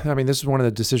is one of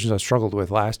the decisions I struggled with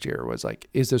last year was like,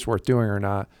 is this worth doing or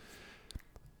not?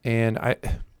 And I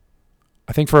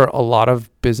think for a lot of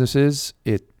businesses,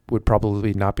 it would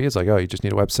probably not be. It's like, oh, you just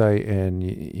need a website and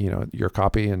your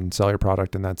copy and sell your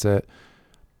product and that's it.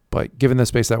 But given the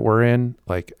space that we're in,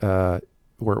 like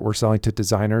we're selling to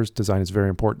designers. Design is very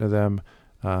important to them.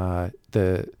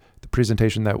 The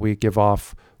presentation that we give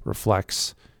off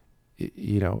reflects,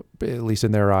 at least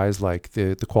in their eyes, like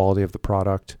the quality of the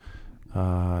product.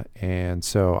 And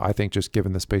so I think just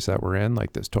given the space that we're in,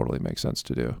 like this totally makes sense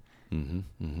to do.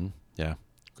 Yeah.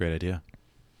 Great idea.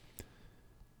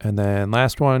 And then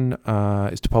last one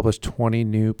is to publish 20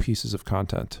 new pieces of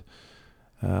content.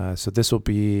 So this will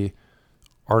be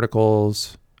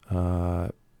articles,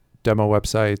 demo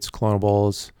websites,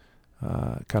 clonables,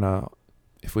 kind of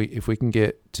if we can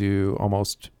get to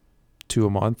almost 2 a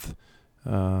month,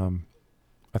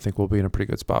 I think we'll be in a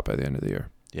pretty good spot by the end of the year.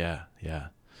 Yeah.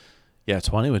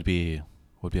 20 would be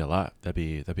a lot. That'd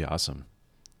be awesome.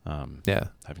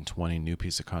 Having 20 new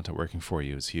pieces of content working for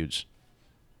you is huge.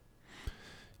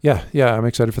 Yeah, I'm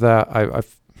excited for that.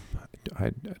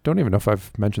 I don't even know if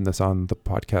I've mentioned this on the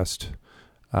podcast,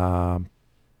 but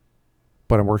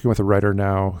I'm working with a writer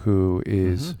now who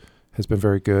has been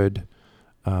very good,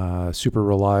 super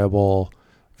reliable,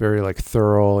 very like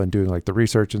thorough and doing like the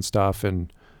research and stuff,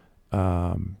 and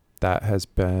that has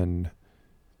been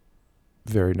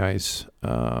very nice.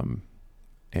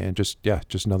 And just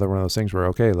another one of those things where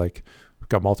like we've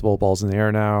got multiple balls in the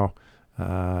air now.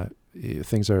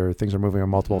 Things are moving on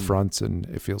multiple fronts, and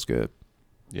it feels good.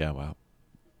 Yeah, wow.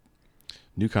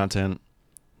 New content,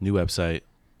 new website,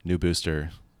 new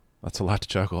booster. That's a lot to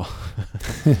juggle.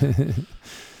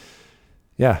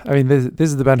 Yeah, I mean, this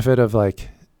is the benefit of like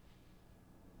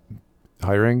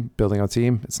hiring, building a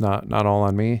team. It's not all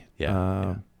on me.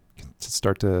 Yeah. To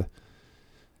start to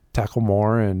tackle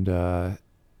more, and I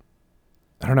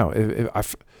don't know.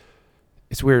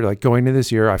 It's weird. Like going into this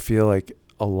year, I feel like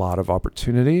a lot of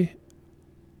opportunity.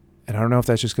 And I don't know if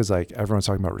that's just because like everyone's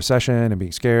talking about recession and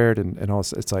being scared and all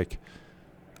this. It's like,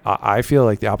 I feel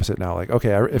like the opposite now. Like,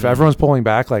 okay, if everyone's pulling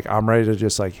back, like I'm ready to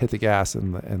just like hit the gas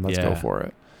and let's go for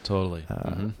it. Totally.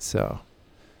 So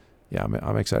yeah,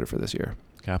 I'm excited for this year.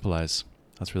 Capitalize.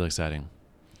 That's really exciting.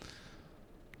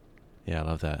 Yeah, I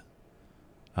love that.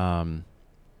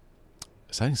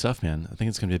 Exciting stuff, man. I think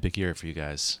it's going to be a big year for you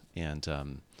guys, and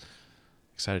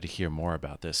excited to hear more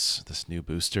about this new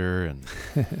booster, and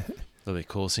it'll be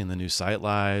cool seeing the new site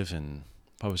live and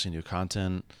publishing new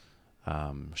content,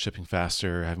 shipping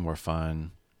faster, having more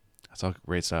fun. That's all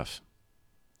great stuff.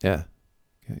 Yeah,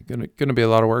 gonna be a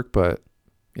lot of work, but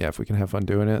yeah, if we can have fun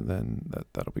doing it, then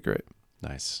that'll be great.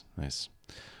 Nice.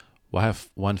 Well, I have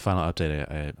one final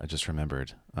update I just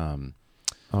remembered.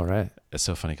 All right. It's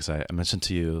so funny because I mentioned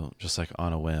to you just like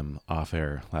on a whim off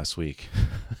air last week,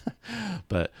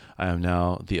 but I am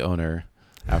now the owner,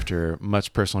 after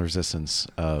much personal resistance,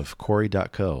 of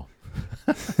Corey.co.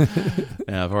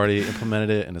 And I've already implemented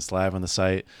it and it's live on the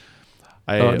site.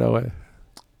 No way.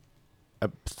 I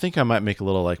think I might make a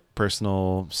little like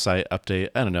personal site update.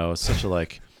 I don't know. It's such a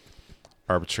like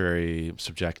arbitrary,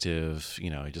 subjective,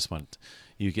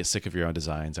 you get sick of your own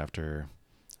designs after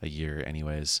a year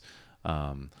anyways.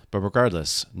 But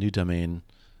regardless, new domain,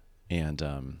 and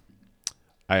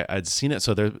I'd seen it.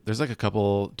 So there's like a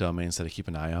couple domains that I keep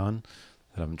an eye on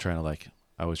that I'm trying to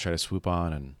I always try to swoop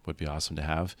on and would be awesome to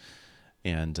have.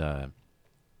 And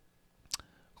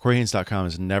CoreyHaines.com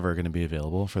is never going to be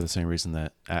available for the same reason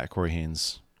that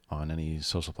 @CoreyHaines on any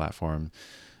social platform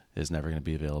is never going to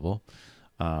be available.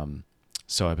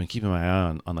 So I've been keeping my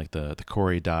eye on like the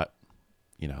Corey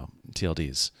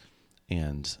TLDs,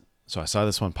 and so I saw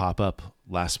this one pop up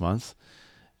last month,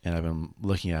 and I've been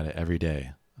looking at it every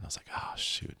day. And I was like, oh,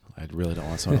 shoot, I really don't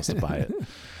want someone else to buy it.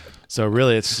 So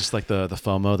really, it's just like the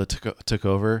FOMO that took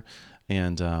over,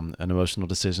 and an emotional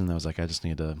decision that was like, I just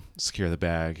need to secure the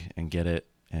bag and get it,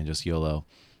 and just YOLO.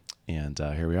 And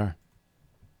here we are.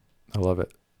 I love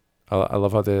it. I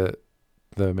love how the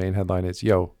main headline is,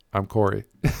 "Yo, I'm Corey,"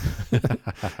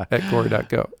 at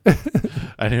Corey.co.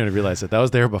 I didn't even realize that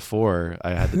was there before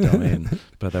I had the domain,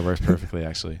 but that works perfectly,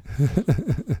 actually.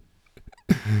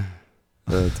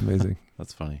 That's amazing.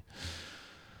 That's funny.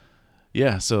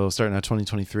 Yeah, so starting out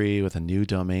 2023 with a new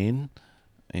domain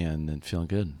and feeling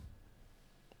good.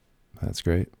 That's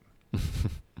great.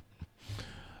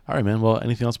 All right, man. Well,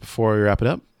 anything else before we wrap it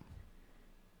up?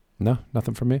 No,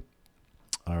 nothing from me.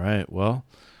 All right. Well,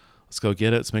 let's go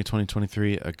get it. Let's make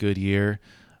 2023 a good year.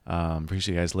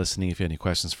 Appreciate you guys listening. If you have any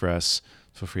questions for us,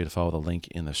 feel free to follow the link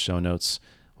in the show notes.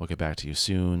 We'll get back to you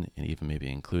soon and even maybe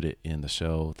include it in the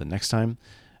show the next time.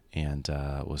 And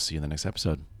we'll see you in the next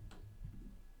episode.